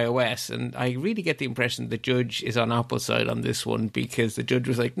access to iOS. And I really get the impression the judge is on Apple's side on this one, because the judge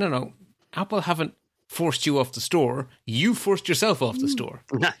was like, no, Apple haven't forced you off the store. You forced yourself off the store.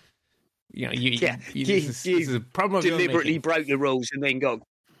 No. You know, this is a problem of deliberately broke the rules and then got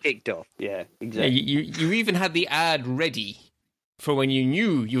kicked off. Yeah, exactly. Yeah, you even had the ad ready for when you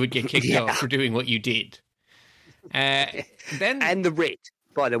knew you would get kicked off for doing what you did. Then and the writ,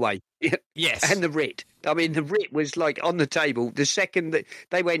 by the way. Yes. And the writ. I mean, the writ was like on the table the second that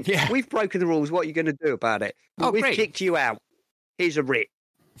they went, we've broken the rules, what are you going to do about it? Well, we've kicked you out. Here's a writ.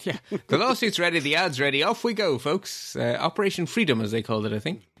 Yeah, the lawsuit's ready, the ad's ready, off we go, folks. Operation Freedom, as they called it, I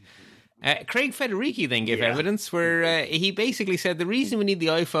think. Craig Federighi then gave evidence where he basically said the reason we need the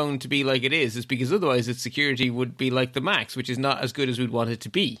iPhone to be like it is because otherwise its security would be like the Macs, which is not as good as we'd want it to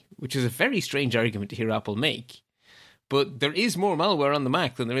be, which is a very strange argument to hear Apple make. But there is more malware on the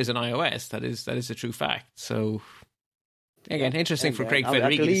Mac than there is on iOS. That is a true fact. So, again, interesting for Craig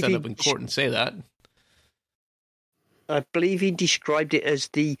Federighi to stand up in court and say that. I believe he described it as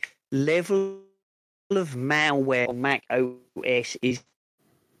the level of malware on Mac OS is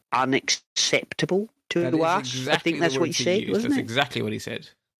unacceptable to us. Exactly, I think that's what he said, wasn't That's it? exactly what he said.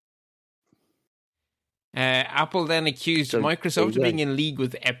 Apple then accused Microsoft of being in league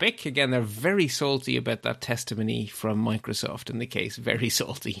with Epic. Again, they're very salty about that testimony from Microsoft in the case. Very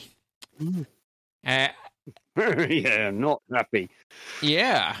salty. Yeah, not happy.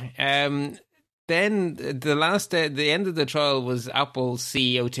 Yeah. Then the end of the trial was Apple's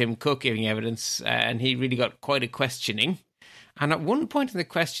CEO Tim Cook giving evidence, and he really got quite a questioning. And at one point in the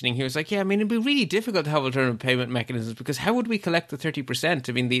questioning, he was like, yeah, I mean, it'd be really difficult to have alternative payment mechanisms because how would we collect the 30%?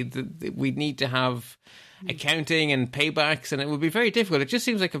 I mean, we'd need to have accounting and paybacks, and it would be very difficult. It just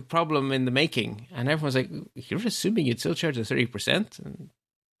seems like a problem in the making. And everyone's like, you're assuming you'd still charge the 30%? And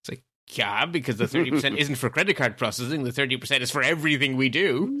it's like, yeah, because the 30% isn't for credit card processing. The 30% is for everything we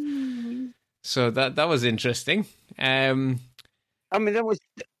do. So that was interesting. I mean, that was,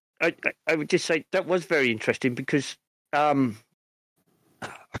 I would just say that was very interesting because I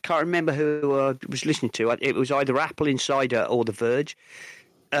can't remember who I was listening to. It was either Apple Insider or The Verge,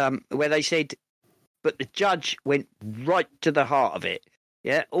 where they said, but the judge went right to the heart of it.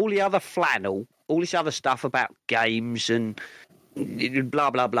 Yeah, all the other flannel, all this other stuff about games and blah,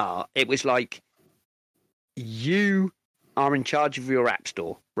 blah, blah. It was like, you are in charge of your app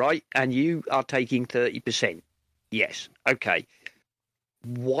store, right? And you are taking 30%. Yes, okay.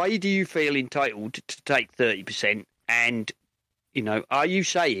 Why do you feel entitled to take 30%? And, you know, are you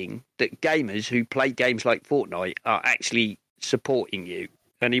saying that gamers who play games like Fortnite are actually supporting you?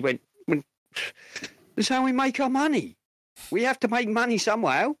 And he went, well, that's how we make our money. We have to make money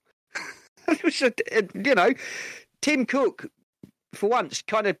somehow. You know, Tim Cook, for once,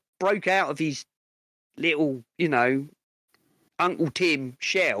 kind of broke out of his little, you know, Uncle Tim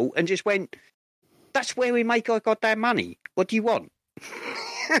shell and just went, that's where we make our goddamn money. What do you want?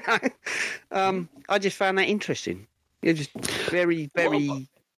 I just found that interesting. It was very, very...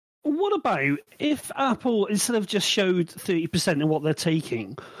 What about if Apple, instead of just showed 30% of what they're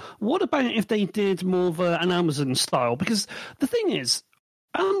taking, what about if they did more of an Amazon style? Because the thing is,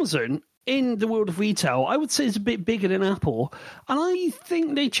 Amazon, in the world of retail, I would say is a bit bigger than Apple, and I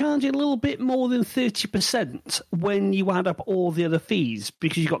think they charge a little bit more than 30% when you add up all the other fees,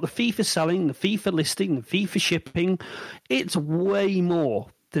 because you've got the fee for selling, the fee for listing, the fee for shipping. It's way more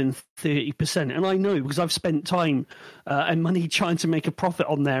than 30%. And I know because I've spent time and money trying to make a profit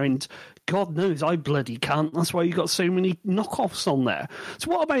on there, and God knows I bloody can't. That's why you've got so many knockoffs on there. So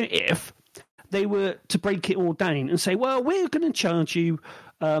what about if they were to break it all down and say, well, we're going to charge you,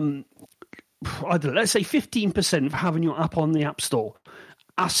 I don't know, let's say 15% for having your app on the App Store,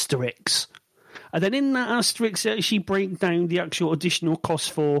 asterisk. And then in that asterisk, they actually break down the actual additional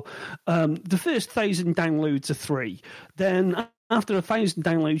cost for the first 1,000 downloads are free. Then after 1,000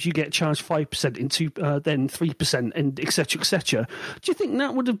 downloads, you get charged 5%, then 3%, and et cetera, et cetera. Do you think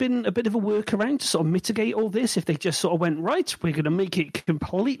that would have been a bit of a workaround to sort of mitigate all this if they just sort of went, right, we're going to make it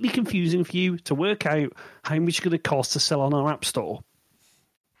completely confusing for you to work out how much it's going to cost to sell on our App Store?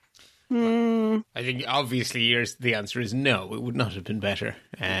 I think obviously the answer is no. It would not have been better.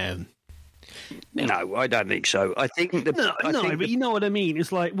 No, I don't think so. I think but you know what I mean.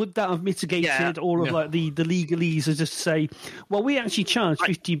 It's like, would that have mitigated all of like the legalese as just say, well, we actually charge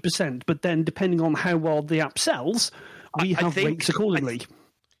 15%, but then depending on how well the app sells, we have rates accordingly.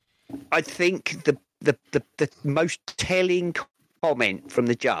 I think the most telling comment from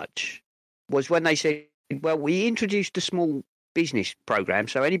the judge was when they said, well, we introduced a small business program,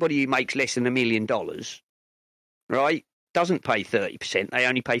 so anybody who makes less than $1 million, right, doesn't pay 30%, they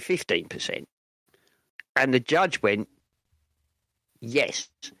only pay 15%. And the judge went, Yes,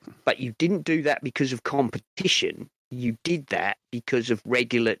 but you didn't do that because of competition. You did that because of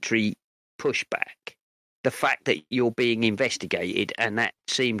regulatory pushback. The fact that you're being investigated, and that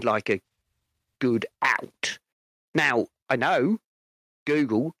seemed like a good out. Now, I know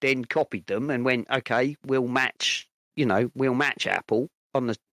Google then copied them and went, okay, we'll match Apple on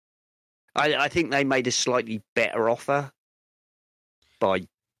the... I think they made a slightly better offer by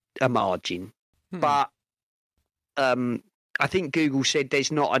a margin. But I think Google said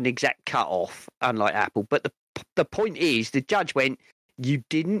there's not an exact cut-off, unlike Apple. But the point is, the judge went, you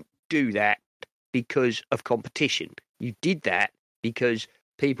didn't do that because of competition. You did that because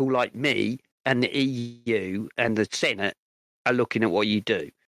people like me and the EU and the Senate are looking at what you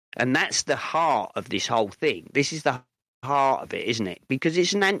do. And that's the heart of this whole thing. This is the heart of it, isn't it? Because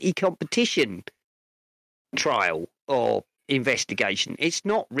it's an anti-competition trial or investigation. It's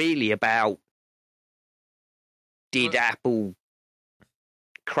not really about did Apple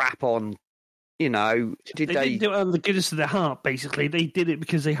crap on, did they didn't do it out of the goodness of their heart, basically. They did it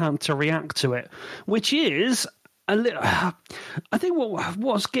because they had to react to it, which is a little... I think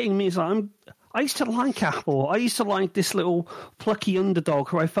what's getting me is I used to like Apple. I used to like this little plucky underdog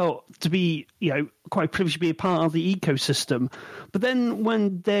who I felt to be, quite privileged to be a part of the ecosystem. But then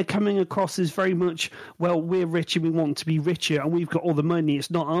when they're coming across as very much, well, we're rich and we want to be richer and we've got all the money,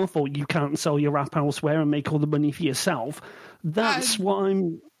 it's not our fault you can't sell your app elsewhere and make all the money for yourself. That's what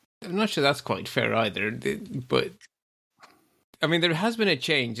I'm not sure that's quite fair either. But, I mean, there has been a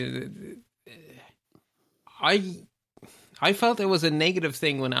change. I felt it was a negative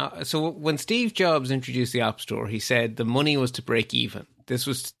thing when Steve Jobs introduced the App Store. He said the money was to break even. This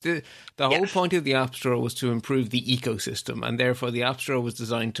was the whole point of the App Store was to improve the ecosystem, and therefore the App Store was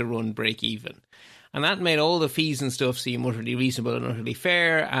designed to run break even. And that made all the fees and stuff seem utterly reasonable and utterly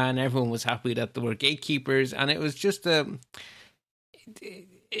fair, and everyone was happy that there were gatekeepers. And it was just it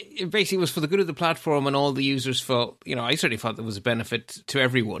basically was for the good of the platform, and all the users felt. I certainly thought there was a benefit to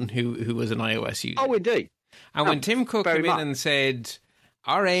everyone who was an iOS user. Oh, indeed. And when Tim Cook came in and said,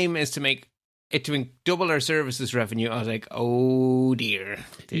 our aim is to make it to double our services revenue, I was like, oh dear.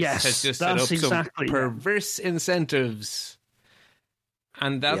 This has just set up some perverse incentives.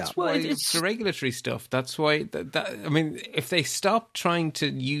 And that's why it's the regulatory stuff. That's why, I mean, if they stop trying to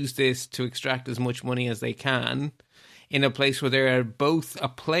use this to extract as much money as they can in a place where they are both a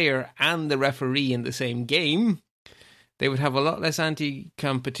player and the referee in the same game, they would have a lot less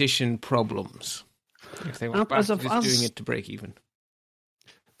anti-competition problems. If they went back to just doing it to break even.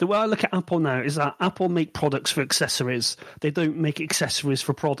 The way I look at Apple now is that Apple make products for accessories. They don't make accessories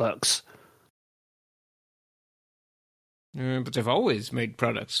for products. But they've always made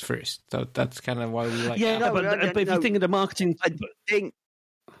products first. So that's kind of why we like Apple. But if you think of the marketing...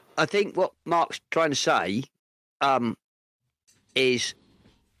 I think what Mark's trying to say is...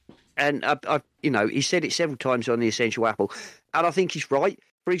 And, he said it several times on The Essential Apple, and I think he's right.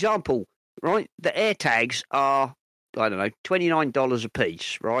 For example... Right, the AirTags are, I don't know, $29 a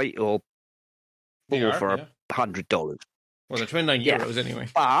piece, right, or $100. Well, they're 29 euros anyway.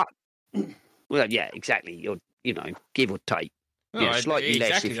 But, well, yeah, exactly. You're, give or take, slightly less.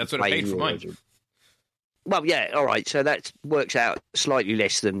 Exactly, that's what I paid for mine. Well, yeah, all right. So that works out slightly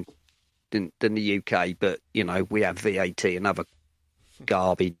less than the UK, but we have VAT and other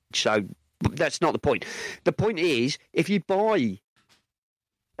garbage. So that's not the point. The point is, if you buy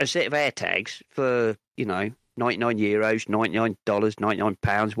a set of AirTags for, €99, $99,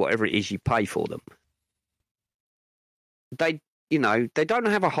 £99, whatever it is you pay for them. They don't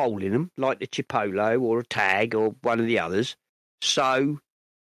have a hole in them like the Chipolo or a Tag or one of the others. So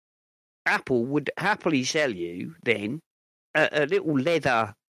Apple would happily sell you then a little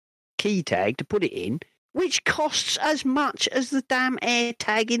leather key tag to put it in, which costs as much as the damn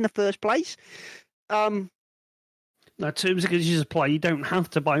AirTag in the first place. Now, terms and conditions apply. You don't have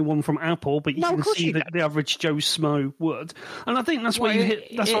to buy one from Apple, but you can see that the average Joe Smo would. And I think that's what you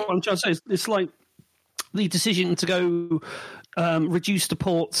hit. That's what I'm trying to say. It's like the decision to go reduce the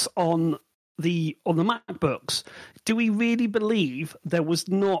ports on the MacBooks. Do we really believe there was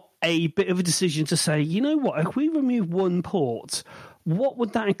not a bit of a decision to say, you know what, if we remove one port, what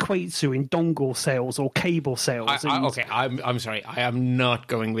would that equate to in dongle sales or cable sales? I'm sorry. I am not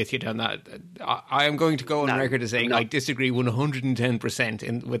going with you down that. I am going to go on record as saying I disagree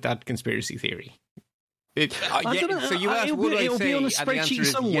 110% with that conspiracy theory. So you asked, would I say? And the answer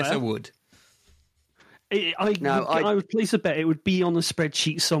is yes, I would. I would place a bet it would be on a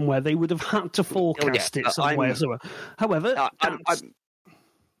spreadsheet somewhere. They would have had to forecast it somewhere. However,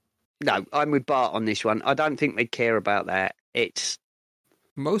 I'm with Bart on this one. I don't think they care about that. It's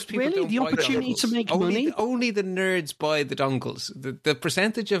Most people Really? don't The buy opportunity dongles. to make only, money? Only the nerds buy the dongles. The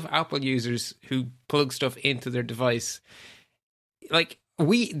percentage of Apple users who plug stuff into their device, like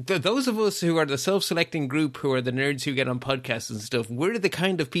those of us who are the self-selecting group, who are the nerds who get on podcasts and stuff, we're the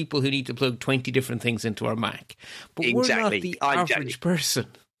kind of people who need to plug 20 different things into our Mac. But we're not the average person.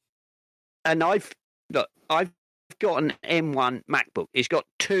 And I've got an M1 MacBook. It's got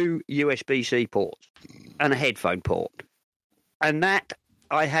 2 USB-C ports and a headphone port. And that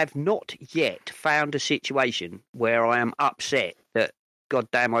I have not yet found a situation where I am upset that, God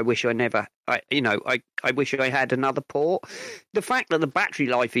damn, I wish I never, I wish I had another port. The fact that the battery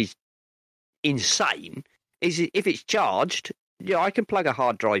life is insane is if it's charged, I can plug a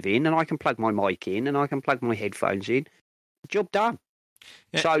hard drive in and I can plug my mic in and I can plug my headphones in. Job done.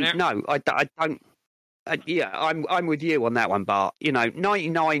 Yeah, So, no, I don't. I'm with you on that one, Bart.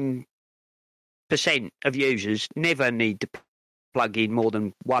 99% of users never need to plug in more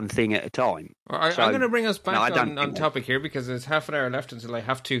than one thing at a time. I'm going to bring us back on topic here because there's half an hour left until I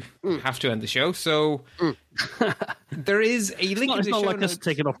have to end the show. So there is a link in the show notes. It's not like us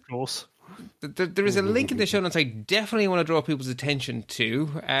taking off course. There is a link in the show notes I definitely want to draw people's attention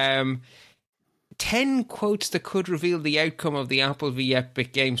to. 10 quotes that could reveal the outcome of the Apple v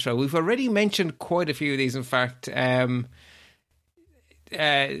Epic Games trial. We've already mentioned quite a few of these. In fact,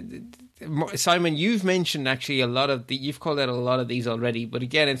 Simon, you've mentioned actually you've called out a lot of these already. But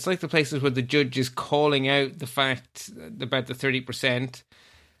again, it's like the places where the judge is calling out the fact about the 30%.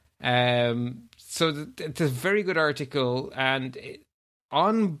 So it's a very good article. And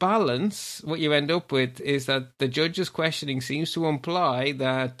on balance, what you end up with is that the judge's questioning seems to imply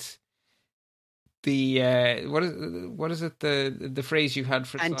that the what is it the phrase you had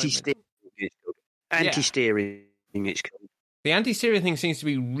for anti-steering? It's called. The anti-steering thing seems to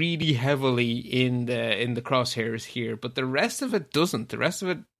be really heavily in the crosshairs here, but the rest of it doesn't. The rest of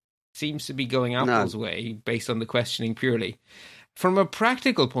it seems to be going Apple's way based on the questioning purely. From a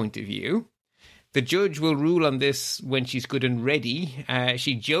practical point of view, the judge will rule on this when she's good and ready.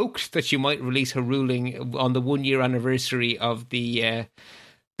 She joked that she might release her ruling on the 1-year anniversary of the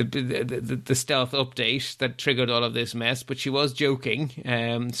stealth update that triggered all of this mess, but she was joking,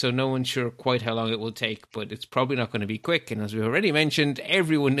 so no one's sure quite how long it will take, but it's probably not going to be quick, and as we already mentioned,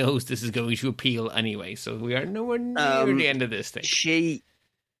 everyone knows this is going to appeal anyway, so we are nowhere near the end of this thing.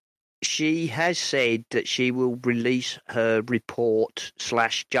 She has said that she will release her report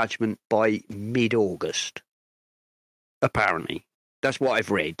 / judgment by mid-August, apparently. That's what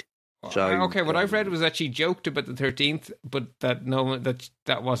I've read. So, okay, what I've read was that she joked about the 13th, but that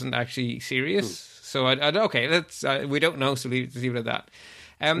wasn't actually serious. So we don't know. So leave it at that.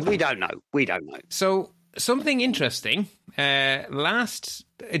 We don't know. So something interesting. During last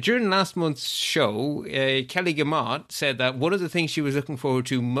month's show, Kelly Guimont said that one of the things she was looking forward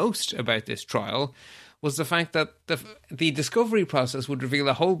to most about this trial was the fact that the discovery process would reveal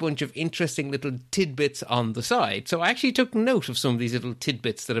a whole bunch of interesting little tidbits on the side. So I actually took note of some of these little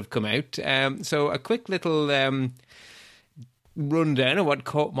tidbits that have come out. So a quick little rundown of what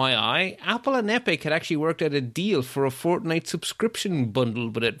caught my eye. Apple and Epic had actually worked out a deal for a Fortnite subscription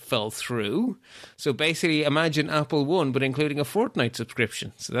bundle, but it fell through. So basically, imagine Apple One, but including a Fortnite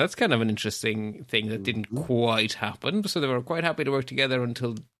subscription. So that's kind of an interesting thing that didn't quite happen. So they were quite happy to work together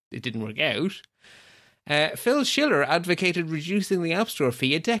until it didn't work out. Phil Schiller advocated reducing the App Store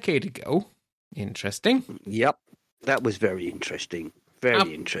fee a decade ago. Interesting. Yep, that was very interesting.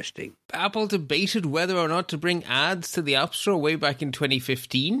 Very interesting. Apple debated whether or not to bring ads to the App Store way back in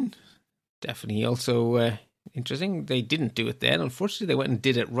 2015. Definitely also interesting. They didn't do it then. Unfortunately, they went and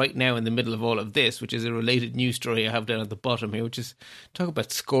did it right now in the middle of all of this, which is a related news story I have down at the bottom here, which is talk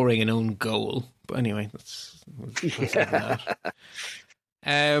about scoring an own goal. But anyway, we'll that.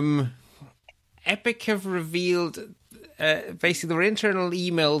 Epic have revealed, basically there were internal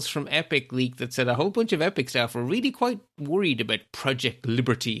emails from Epic leaked that said a whole bunch of Epic staff were really quite worried about Project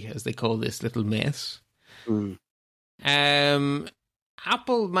Liberty, as they call this little mess. Microsoft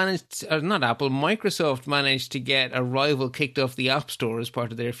managed to get a rival kicked off the App Store as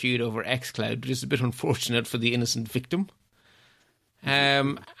part of their feud over xCloud, which is a bit unfortunate for the innocent victim.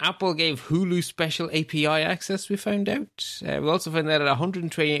 Apple gave Hulu special API access, we found out. We also found out that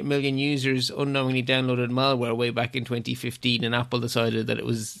 128 million users unknowingly downloaded malware way back in 2015, and Apple decided that it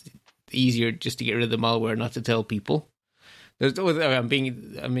was easier just to get rid of the malware, not to tell people. I'm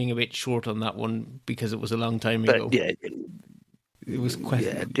being a bit short on that one because it was a long time ago. But, yeah, it was quite...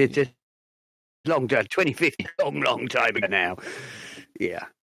 Yeah, it's long time, 2015, long time ago now. Yeah.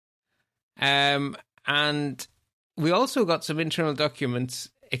 And we also got some internal documents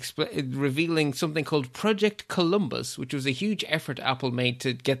revealing something called Project Columbus, which was a huge effort Apple made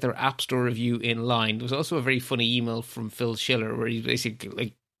to get their App Store review in line. There was also a very funny email from Phil Schiller where he's basically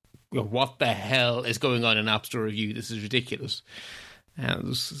like, what the hell is going on in App Store review? This is ridiculous.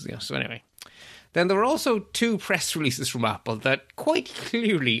 So anyway. Then there were also 2 press releases from Apple that quite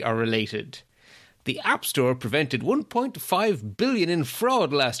clearly are related. The App Store prevented $1.5 billion in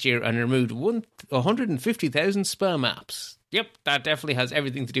fraud last year and removed 150,000 spam apps. Yep, that definitely has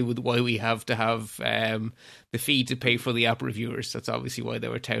everything to do with why we have to have the fee to pay for the app reviewers. That's obviously why they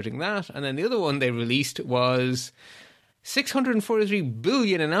were touting that. And then the other one they released was $643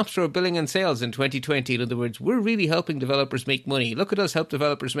 billion in App Store billing and sales in 2020. In other words, we're really helping developers make money. Look at us help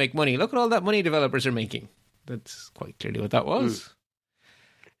developers make money. Look at all that money developers are making. That's quite clearly what that was.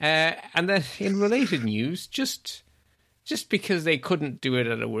 And then in related news, just because they couldn't do it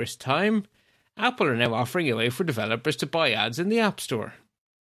at a worse time, Apple are now offering a way for developers to buy ads in the App Store.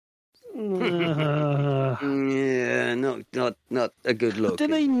 Yeah, not a good look. Do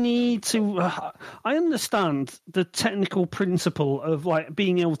they need to? I understand the technical principle of like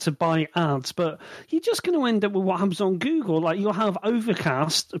being able to buy ads, but you're just going to end up with what happens on Google. Like you'll have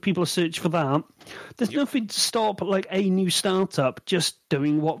Overcast, people search for that. There's nothing to stop like a new startup just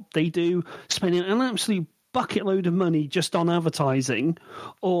doing what they do, spending an absolute bucket load of money just on advertising.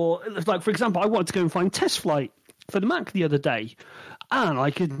 Or like, for example, I wanted to go and find Test Flight for the Mac the other day, and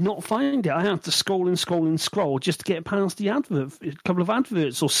I could not find it. I had to scroll just to get past the advert, a couple of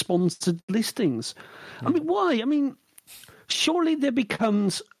adverts or sponsored listings. I mean, why? I mean, surely there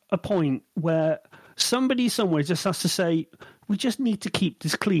becomes a point where somebody somewhere just has to say, we just need to keep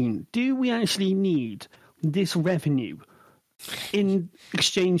this clean. Do we actually need this revenue in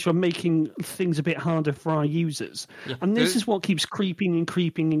exchange for making things a bit harder for our users? Yeah. And this is what keeps creeping and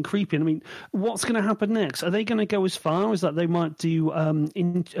creeping and creeping. I mean, what's going to happen next? Are they going to go as far as that they might do,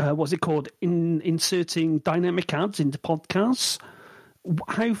 what's it called, inserting dynamic ads into podcasts?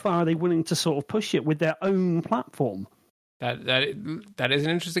 How far are they willing to sort of push it with their own platform? That is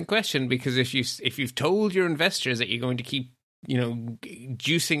an interesting question, because if you've told your investors that you're going to keep,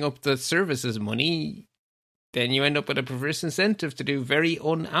 juicing up the services money, then you end up with a perverse incentive to do very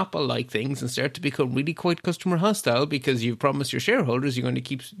un-Apple-like things and start to become really quite customer hostile, because you've promised your shareholders you're going to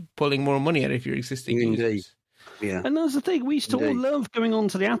keep pulling more money out of your existing users. Yeah. And that's the thing, we used to all love going on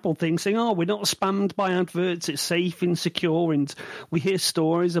to the Apple thing, saying, we're not spammed by adverts, it's safe and secure, and we hear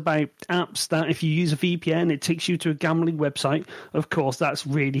stories about apps that if you use a VPN, it takes you to a gambling website. Of course, that's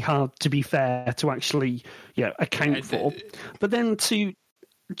really hard, to be fair, to actually account for. But then to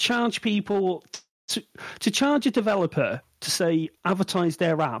charge people... To charge a developer to say advertise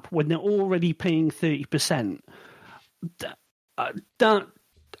their app when they're already paying 30%, that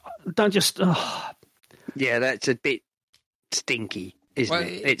just yeah, that's a bit stinky, isn't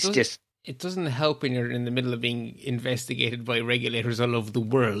it? It doesn't help when you're in the middle of being investigated by regulators all over the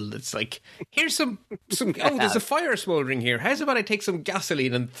world. It's like, here's some there's a fire smoldering here. How's about I take some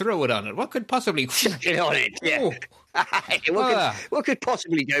gasoline and throw it on it? What could possibly get on it? Yeah. What could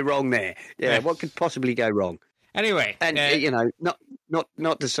possibly go wrong there? Yeah, what could possibly go wrong? Anyway, and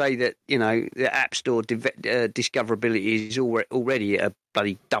not to say that the App Store discoverability is already a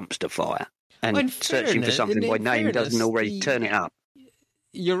bloody dumpster fire, and searching for something by name doesn't already turn it up.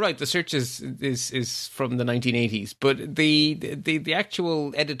 You're right. The search is from the 1980s, but the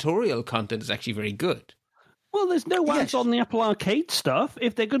actual editorial content is actually very good. Well, there's no ads on the Apple Arcade stuff.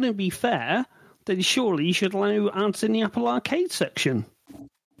 If they're going to be fair, then surely you should allow ads in the Apple Arcade section.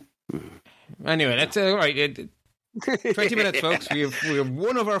 Anyway, that's all right. 20 minutes, folks. We have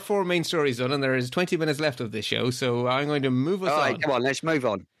one of our 4 main stories done, and there is 20 minutes left of this show, so I'm going to move us on. All right, come on, let's move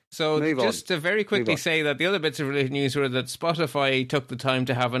on. So just to very quickly say that the other bits of related news were that Spotify took the time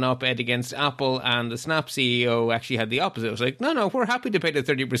to have an op-ed against Apple, and the Snap CEO actually had the opposite. It was like, no, we're happy to pay the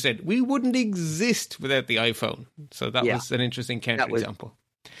 30%. We wouldn't exist without the iPhone. So that was an interesting counterexample.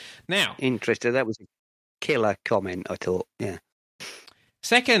 Now, interesting. That was a killer comment, I thought. Yeah.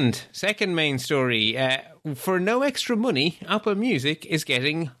 Second main story. For no extra money, Apple Music is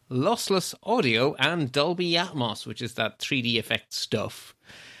getting lossless audio and Dolby Atmos, which is that 3D effect stuff.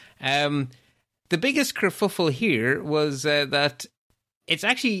 The biggest kerfuffle here was that it's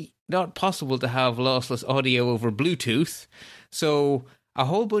actually not possible to have lossless audio over Bluetooth. So a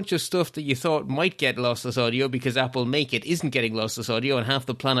whole bunch of stuff that you thought might get lossless audio because Apple make it isn't getting lossless audio, and half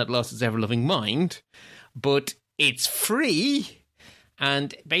the planet lost its ever-loving mind. But it's free.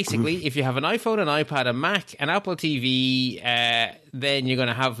 And basically, if you have an iPhone, an iPad, a Mac, an Apple TV, then you're going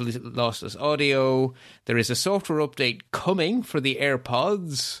to have lossless audio. There is a software update coming for the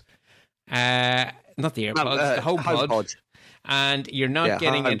AirPods. Not the AirPods, the HomePod. and you're not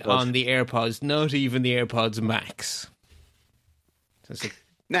getting it HomePods. on the AirPods, not even the AirPods Max.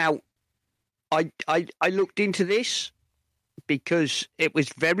 Now, I looked into this because it was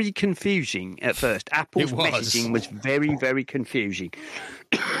very confusing at first. Apple's It was. messaging was very, very confusing.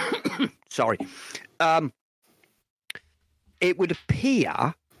 Sorry. It would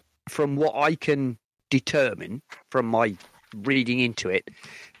appear, from what I can determine from my reading into it,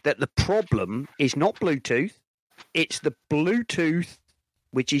 that the problem is not Bluetooth. It's the Bluetooth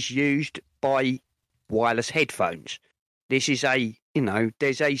which is used by wireless headphones. This is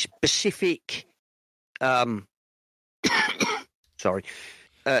there's a specific, sorry,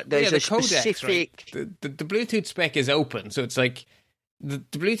 there's the a codecs, specific. right? The Bluetooth spec is open, so it's like the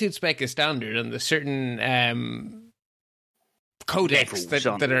Bluetooth spec is standard, and there's certain codecs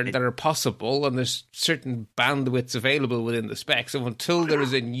that are possible, and there's certain bandwidths available within the spec. So until there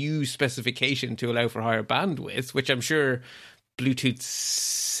is a new specification to allow for higher bandwidth, which I'm sure Bluetooth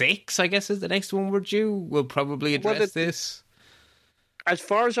 6, I guess, is the next one we're due, will probably address this. As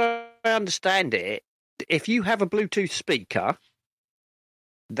far as I understand it, if you have a Bluetooth speaker,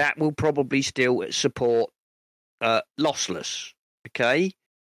 that will probably still support lossless. Okay.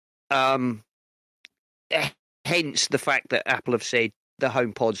 Hence the fact that Apple have said the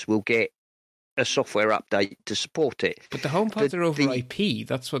HomePods will get a software update to support it. But the HomePods are over IP.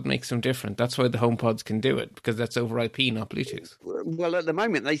 That's what makes them different. That's why the HomePods can do it, because that's over IP, not Bluetooth. Well, at the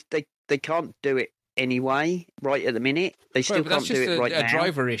moment, they can't do it anyway. Right at the minute, they still can't do it right now. That's just a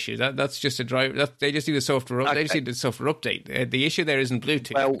driver issue. That's just a driver. They just need a software. They just need a software update. The issue there isn't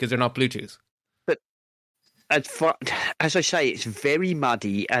Bluetooth, because they're not Bluetooth. But as I say, it's very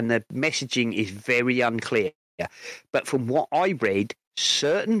muddy, and the messaging is very unclear. But from what I read,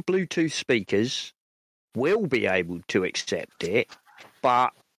 certain Bluetooth speakers will be able to accept it, but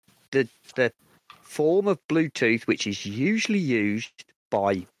the form of Bluetooth which is usually used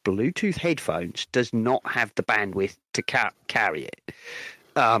by Bluetooth headphones does not have the bandwidth to carry it.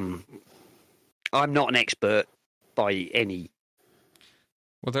 I'm not an expert by any.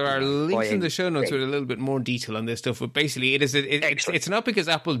 Well, there are links in the show notes with a little bit more detail on this stuff, but basically it's not because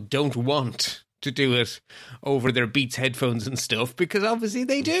Apple don't want to do it over their Beats headphones and stuff, because obviously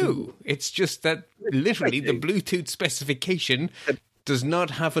they do. It's just that literally the Bluetooth specification does not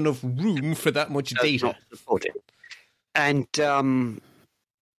have enough room for that much data. Not support it. And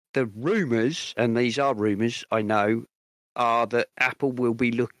the rumours, and these are rumours, I know, are that Apple will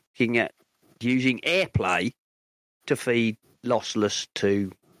be looking at using AirPlay to feed lossless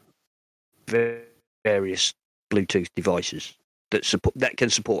to various Bluetooth devices that can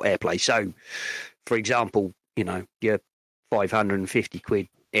support AirPlay. So, for example, your 550 quid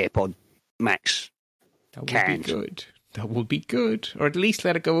AirPod Max That would be good. That would be good. Or at least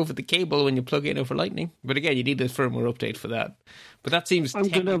let it go over the cable when you plug it in over Lightning. But again, you need a firmware update for that. But that seems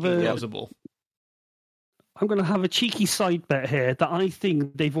technically plausible. I'm going to have a cheeky side bet here that I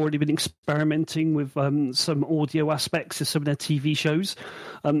think they've already been experimenting with some audio aspects of some of their TV shows,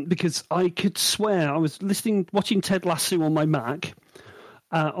 because I could swear I was watching Ted Lasso on my Mac,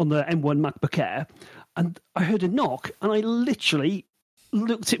 on the M1 MacBook Air, and I heard a knock, and I literally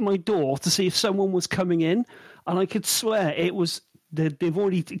looked at my door to see if someone was coming in, and I could swear it was they've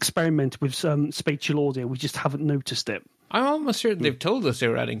already experimented with some spatial audio. We just haven't noticed it. I'm almost certain they've told us they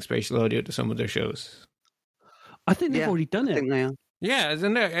were adding spatial audio to some of their shows. I think they've already done it. I think they are.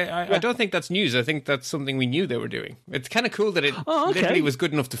 Yeah, I don't think that's news. I think that's something we knew they were doing. It's kind of cool that it literally was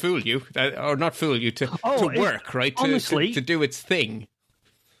good enough to fool you, or not fool you, to work, right? Honestly, to do its thing.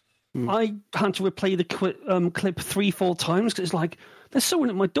 I had to replay the clip 3-4 times because it's like there's someone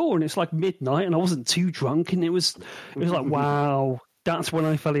at my door and it's like midnight and I wasn't too drunk, and it was like, wow, that's when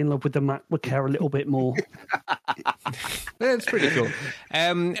I fell in love with the MacBook Air a little bit more. That's pretty cool.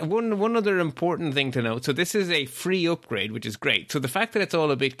 One other important thing to note. So this is a free upgrade, which is great. So the fact that it's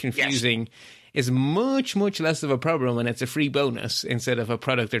all a bit confusing is much, much less of a problem when it's a free bonus instead of a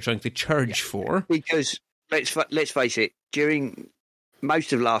product they're trying to charge for. Because let's face it, during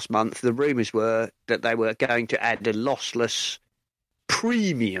most of last month, the rumours were that they were going to add a lossless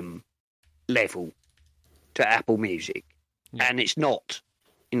premium level to Apple Music. Yeah. And it's not.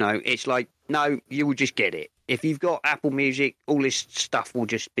 It's like, no, you will just get it. If you've got Apple Music, all this stuff will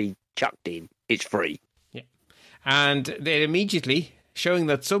just be chucked in. It's free. Yeah. And they immediately, showing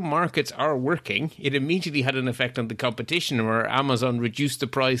that some markets are working, it immediately had an effect on the competition, where Amazon reduced the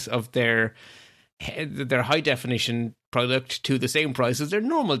price of their high-definition product to the same price as their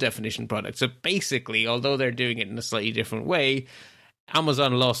normal definition product. So basically, although they're doing it in a slightly different way,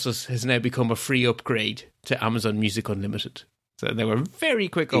 Amazon Lossless has now become a free upgrade to Amazon Music Unlimited. So they were very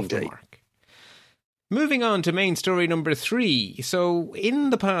quick off the mark. Moving on to main story number 3. So,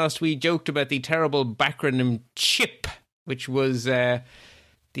 in the past, we joked about the terrible backronym CHIP, which was I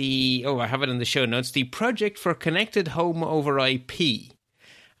have it in the show notes, the Project for Connected Home over IP.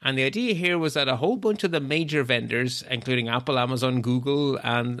 And the idea here was that a whole bunch of the major vendors, including Apple, Amazon, Google,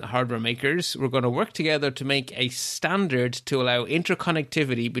 and hardware makers, were going to work together to make a standard to allow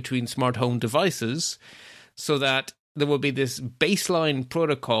interconnectivity between smart home devices so that there would be this baseline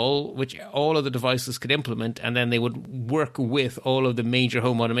protocol which all of the devices could implement, and then they would work with all of the major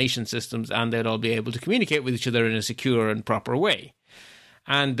home automation systems, and they'd all be able to communicate with each other in a secure and proper way.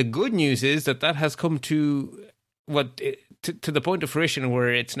 And the good news is that has come to to the point of fruition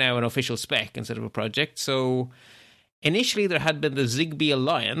where it's now an official spec instead of a project. So initially there had been the Zigbee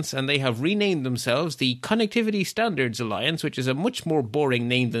Alliance, and they have renamed themselves the Connectivity Standards Alliance, which is a much more boring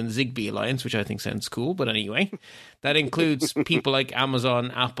name than Zigbee Alliance, which I think sounds cool. But anyway, that includes people like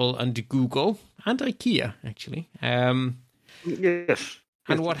Amazon, Apple, and Google, and IKEA, actually. Yes.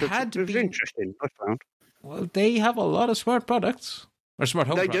 And what had been interesting, I found. Well, they have a lot of smart products, or smart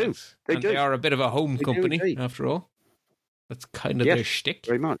home products. They do. They are a bit of a home company, after all. That's kind of their shtick.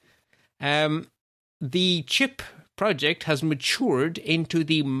 Very much. The CHIP project has matured into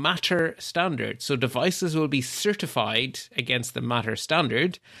the Matter standard. So devices will be certified against the Matter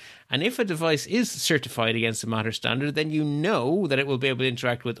standard. And if a device is certified against the Matter standard, then you know that it will be able to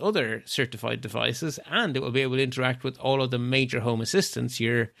interact with other certified devices, and it will be able to interact with all of the major home assistants,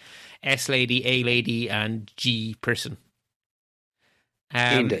 your S Lady, A Lady, and G person.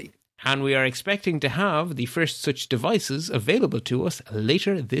 Indeed. And we are expecting to have the first such devices available to us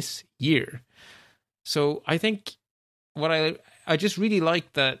later this year. So I think what I just really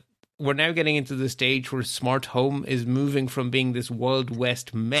like that we're now getting into the stage where smart home is moving from being this Wild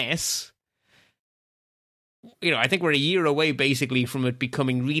West mess. I think we're a year away basically from it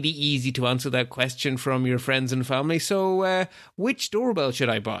becoming really easy to answer that question from your friends and family. So which doorbell should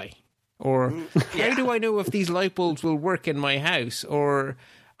I buy? Or how do I know if these light bulbs will work in my house? Or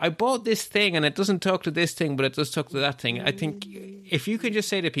I bought this thing and it doesn't talk to this thing, but it does talk to that thing. I think if you could just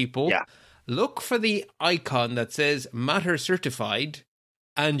say to people, look for the icon that says Matter Certified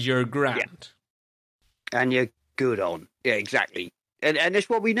and you're grand. Yeah. And you're good on. Yeah, exactly. And that's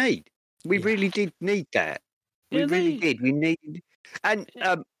what we need. We really did need that. We really did. We need... And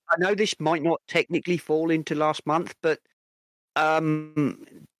I know this might not technically fall into last month, but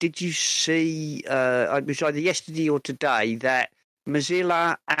did you see, it was either yesterday or today, that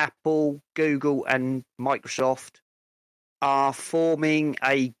Mozilla, Apple, Google, and Microsoft are forming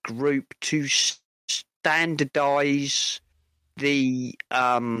a group to standardize the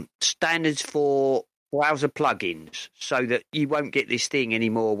standards for browser plugins so that you won't get this thing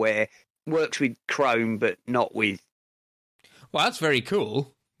anymore where it works with Chrome but not with... Well, that's very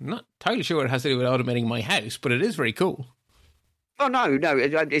cool. I'm not entirely sure what it has to do with automating my house, but it is very cool. Oh, no,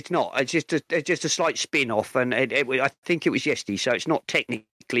 it's not. It's just a slight spin-off, and I think it was yesterday, so it's not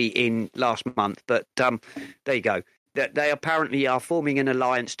technically in last month, but there you go. They apparently are forming an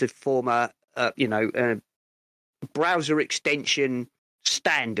alliance to form a browser extension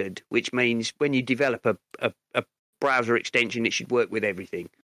standard, which means when you develop a browser extension, it should work with everything.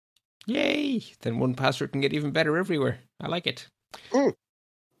 Yay! Then 1Password can get even better everywhere. I like it.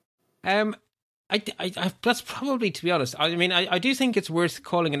 That's probably, to be honest, I mean, I do think it's worth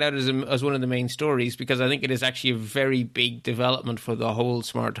calling it out as one of the main stories, because I think it is actually a very big development for the whole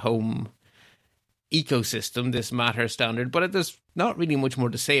smart home ecosystem, this Matter standard, but there's not really much more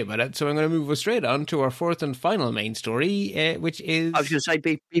to say about it. So I'm going to move us straight on to our fourth and final main story, which is... I was going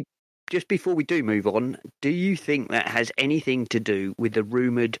to say, just before we do move on, do you think that has anything to do with the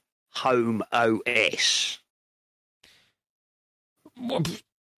rumoured Home OS? Well,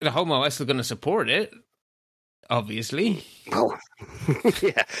 the Home OS is going to support it, obviously. Oh,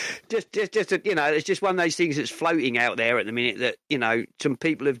 yeah. Just it's just one of those things that's floating out there at the minute that, some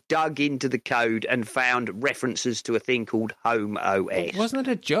people have dug into the code and found references to a thing called Home OS. Wasn't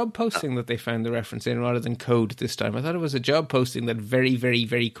it a job posting that they found the reference in rather than code this time? I thought it was a job posting that very, very,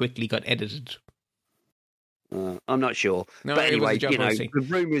 very quickly got edited. I'm not sure. No, but anyway, the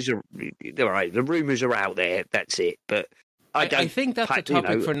rumours are all right. The rumours are out there. That's it. But I think that's a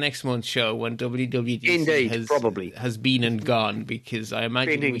topic for next month's show when WWDC has been and gone, because I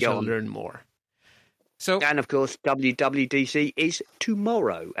imagine we shall learn more. So, and of course, WWDC is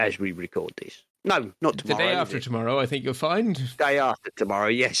tomorrow as we record this. No, not tomorrow. The day after tomorrow, I think you'll find. Day after tomorrow,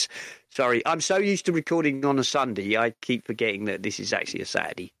 yes. Sorry, I'm so used to recording on a Sunday, I keep forgetting that this is actually a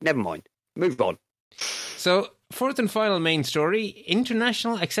Saturday. Never mind. Move on. So, fourth and final main story,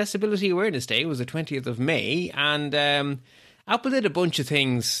 International Accessibility Awareness Day was the 20th of May, and Apple did a bunch of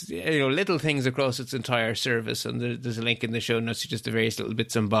things, little things across its entire service, and there's a link in the show notes to just the various little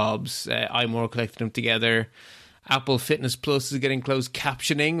bits and bobs. iMore collected them together. Apple Fitness Plus is getting closed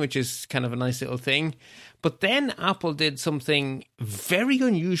captioning, which is kind of a nice little thing. But then Apple did something very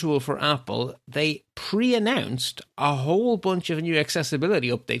unusual for Apple. They pre-announced a whole bunch of new accessibility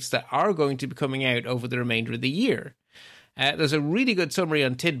updates that are going to be coming out over the remainder of the year. There's a really good summary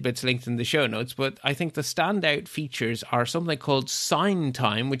on Tidbits linked in the show notes, but I think the standout features are something called Sign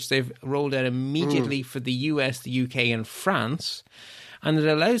Time, which they've rolled out immediately for the US, the UK, and France. And it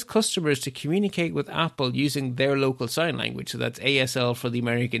allows customers to communicate with Apple using their local sign language. So that's ASL for the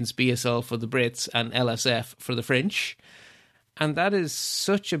Americans, BSL for the Brits, and LSF for the French. And that is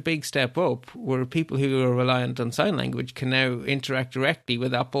such a big step up, where people who are reliant on sign language can now interact directly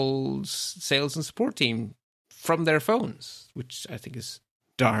with Apple's sales and support team from their phones, which I think is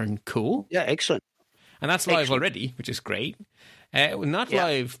darn cool. Yeah, excellent. And that's live already, which is great. Not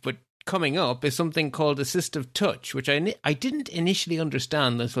live, but coming up is something called Assistive Touch, which I didn't initially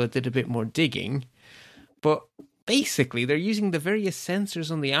understand until I did a bit more digging. But basically, they're using the various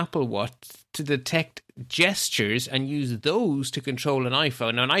sensors on the Apple Watch to detect gestures and use those to control an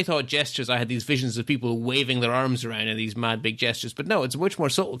iPhone. Now, and I thought gestures, I had these visions of people waving their arms around in these mad big gestures. But no, it's much more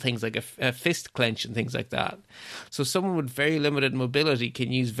subtle things like a fist clench and things like that. So someone with very limited mobility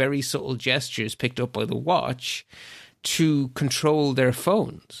can use very subtle gestures picked up by the watch to control their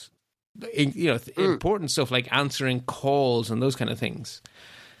phones. Important stuff like answering calls and those kind of things.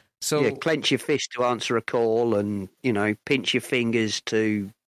 So clench your fist to answer a call, and pinch your fingers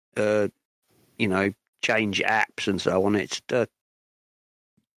to change apps and so on. It's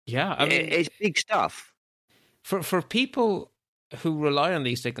it's big stuff. For people who rely on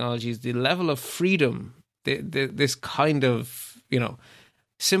these technologies, the level of freedom, this kind of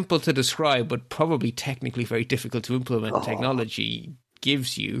simple to describe but probably technically very difficult to implement technology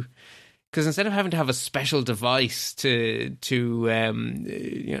gives you. Because instead of having to have a special device to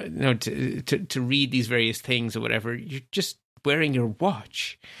read these various things or whatever, you're just wearing your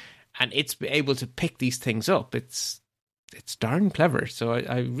watch, and it's able to pick these things up. It's darn clever. So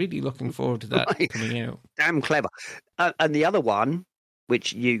I'm really looking forward to that coming out. Damn clever. And the other one,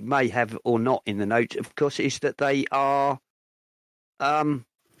 which you may have or not in the notes, of course, is that they are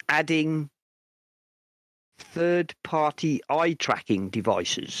adding third-party eye tracking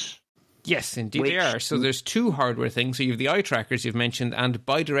devices. Yes, indeed they are. So there's two hardware things. So you have the eye trackers you've mentioned, and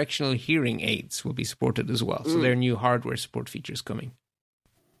bidirectional hearing aids will be supported as well. So there are new hardware support features coming,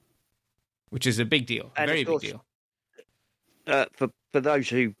 which is a big deal, a very big deal. For those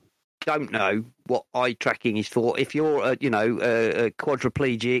who don't know what eye tracking is for, if you're a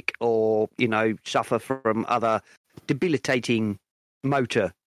quadriplegic or suffer from other debilitating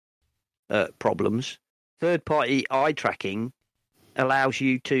motor problems, third-party eye tracking allows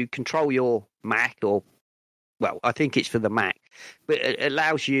you to control your Mac, I think it's for the Mac, but it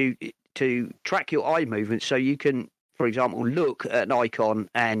allows you to track your eye movements, so you can, for example, look at an icon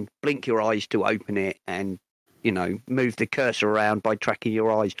and blink your eyes to open it, and move the cursor around by tracking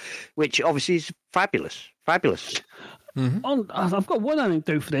your eyes, which obviously is fabulous. Mm-hmm. I've got one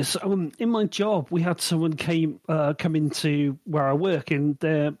anecdote for this. In my job, we had someone come into where I work, and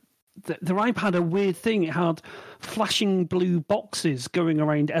their iPad had a weird thing. It had flashing blue boxes going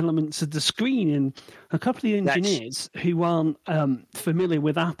around elements of the screen, and a couple of the engineers who aren't familiar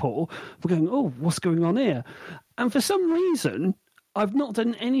with Apple were going, "Oh, what's going on here?" And for some reason, I've not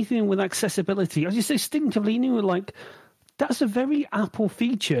done anything with accessibility. I just instinctively knew, like, that's a very Apple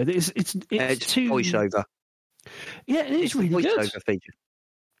feature. It's too voiceover. Yeah, it's really good. Voiceover feature.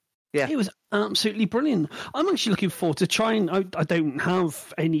 Yeah, it was absolutely brilliant. I'm actually looking forward to trying. I don't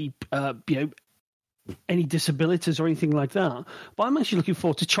have any, any disabilities or anything like that, but I'm actually looking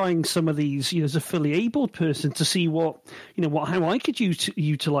forward to trying some of these, as a fully abled person, to see how I could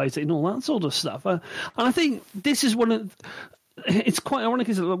utilize it and all that sort of stuff. And I think this is one of. It's quite ironic,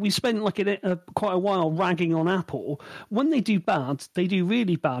 isn't it? We spent quite a while ragging on Apple. When they do bad, they do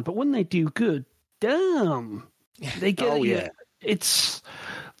really bad. But when they do good, damn, they get It's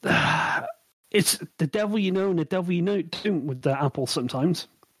the devil you know and the devil you don't with the Apple sometimes.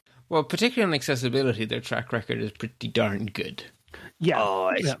 Well, particularly on accessibility, their track record is pretty darn good.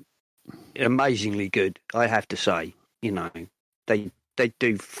 Yeah, it's amazingly good, I have to say. They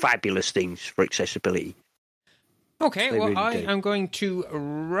do fabulous things for accessibility. Okay, well, I am going to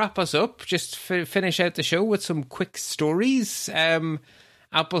wrap us up, just finish out the show with some quick stories.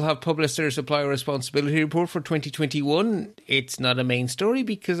 Apple have published their supplier responsibility report for 2021. It's not a main story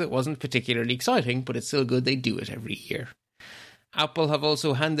because it wasn't particularly exciting, but it's still good they do it every year. Apple have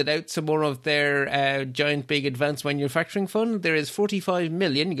also handed out some more of their giant big advanced manufacturing fund. There is 45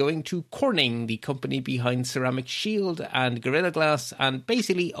 million going to Corning, the company behind Ceramic Shield and Gorilla Glass, and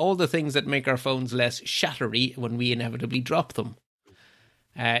basically all the things that make our phones less shattery when we inevitably drop them.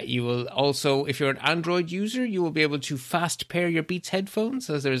 You will also, if you're an Android user, you will be able to fast pair your Beats headphones,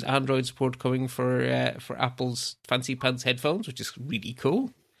 as there's Android support coming for Apple's fancy pants headphones, which is really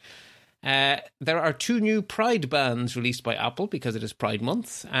cool. There are 2 new Pride bands released by Apple because it is Pride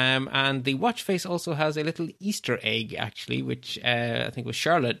Month, and the watch face also has a little Easter egg, actually, which I think was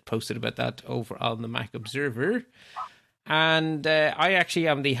Charlotte posted about that over on the Mac Observer. And I actually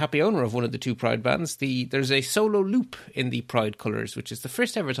am the happy owner of one of the 2 Pride bands. There's a solo loop in the Pride colours, which is the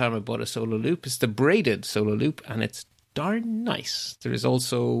first ever time I bought a solo loop. It's the braided solo loop, and it's darn nice. There is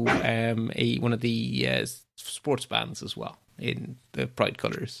also one of the sports bands as well in the Pride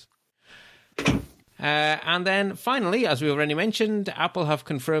colours. And then finally, as we already mentioned, Apple have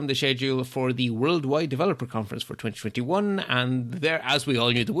confirmed the schedule for the Worldwide Developer Conference for 2021, and there, as we all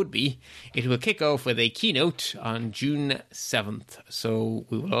knew there would be, it will kick off with a keynote on June 7th. So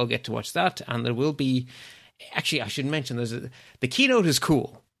we will all get to watch that, and there will be... Actually, I should mention, the keynote is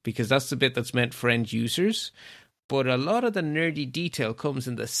cool, because that's the bit that's meant for end users, but a lot of the nerdy detail comes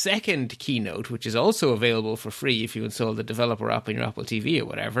in the second keynote, which is also available for free if you install the developer app on your Apple TV or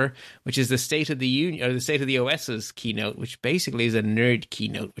whatever, which is the State of the Union, or the State of the OS's keynote, which basically is a nerd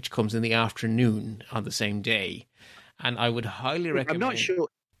keynote, which comes in the afternoon on the same day. And I would highly recommend...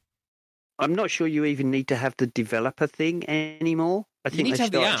 I'm not sure you even need to have the developer thing anymore. I think you need to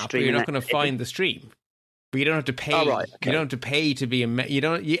have the app, or you're not going to find the stream. But you don't have to pay. Oh, right, okay. You don't have to pay to be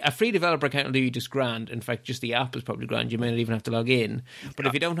a free developer account will do you just grand. In fact, just the app is probably grand. You may not even have to log in. But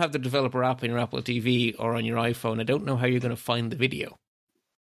if you don't have the developer app on your Apple TV or on your iPhone, I don't know how you're going to find the video.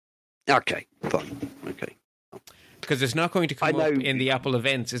 Okay, fine. Okay. Because it's not going to come up in the Apple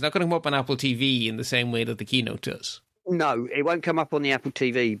events. It's not going to come up on Apple TV in the same way that the keynote does. No, it won't come up on the Apple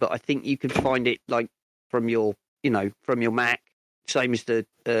TV. But I think you can find it from your Mac. Same as the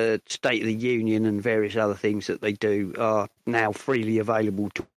State of the Union and various other things that they do are now freely available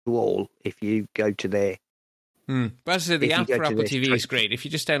to all if you go to their... But as I said, the app for Apple TV is great. If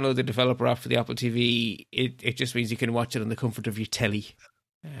you just download the developer app for the Apple TV, it just means you can watch it in the comfort of your telly,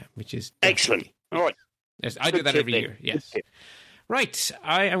 which is... Excellent. All right. Yes, I do that every year, yes. Right,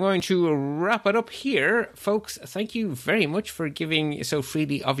 I am going to wrap it up here. Folks, thank you very much for giving so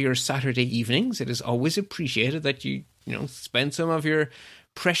freely of your Saturday evenings. It is always appreciated that you spend some of your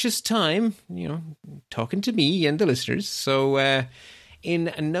precious time, talking to me and the listeners. So,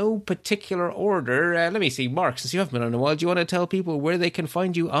 in no particular order, let me see. Mark, since you haven't been on a while, do you want to tell people where they can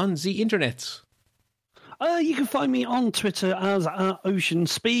find you on the internet? You can find me on Twitter as Ocean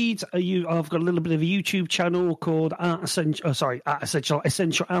Speed. I've got a little bit of a YouTube channel called Essential Apple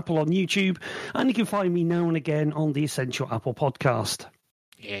on YouTube, and you can find me now and again on the Essential Apple podcast.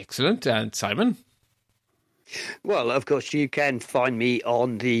 Excellent. And Simon? Well, of course, you can find me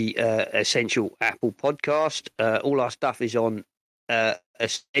on the Essential Apple podcast. All our stuff is on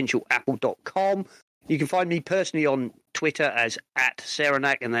essentialapple.com. You can find me personally on Twitter as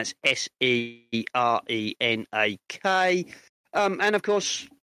 @Serenak, and that's SERENAK. And of course,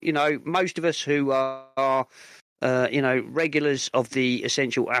 most of us who are, regulars of the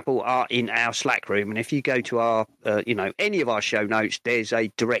Essential Apple are in our Slack room. And if you go to our, any of our show notes, there's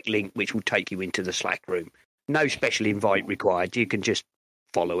a direct link which will take you into the Slack room. No special invite required. You can just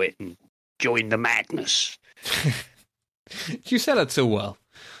follow it and join the madness. You said it so well.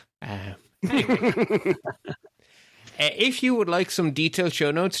 Anyway. If you would like some detailed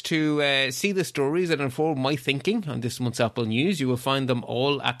show notes to see the stories that inform my thinking on this month's Apple News, you will find them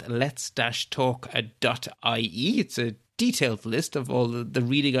all at lets-talk.ie. It's a detailed list of all the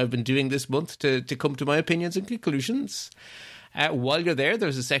reading I've been doing this month to come to my opinions and conclusions. While you're there,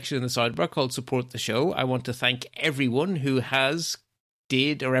 there's a section in the sidebar called Support the Show. I want to thank everyone who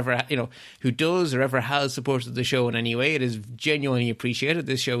who does or ever has supported the show in any way. It is genuinely appreciated.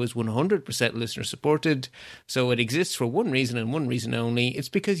 This show is 100% listener supported, so it exists for one reason and one reason only. It's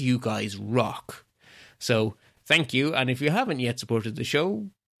because you guys rock. So thank you. And if you haven't yet supported the show,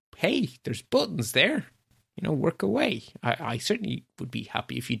 hey, there's buttons there. Work away. I certainly would be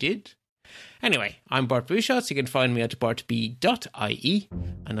happy if you did. Anyway, I'm Bart Buchholz. You can find me at bartb.ie.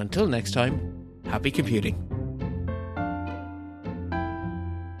 And until next time, happy computing.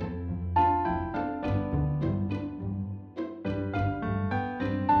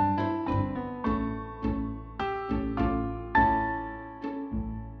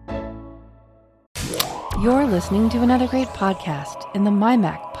 You're listening to another great podcast in the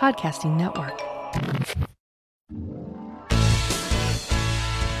MyMac Podcasting Network.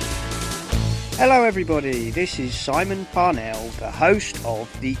 Hello everybody, this is Simon Parnell, the host of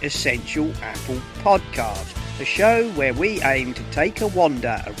the Essential Apple Podcast, a show where we aim to take a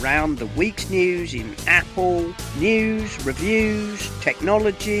wander around the week's news in Apple, news, reviews,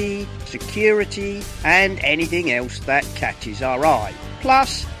 technology, security, and anything else that catches our eye.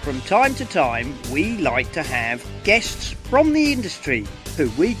 Plus, from time to time, we like to have guests from the industry who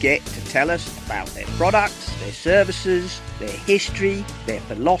we get to tell us about their products, their services, their history, their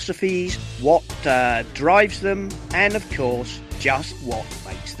philosophies, what drives them, and of course, just what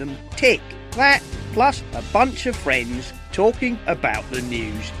makes them tick. That, plus a bunch of friends talking about the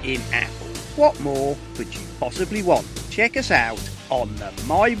news in Apple. What more could you possibly want? Check us out on the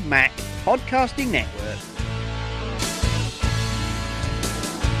My Mac Podcasting Network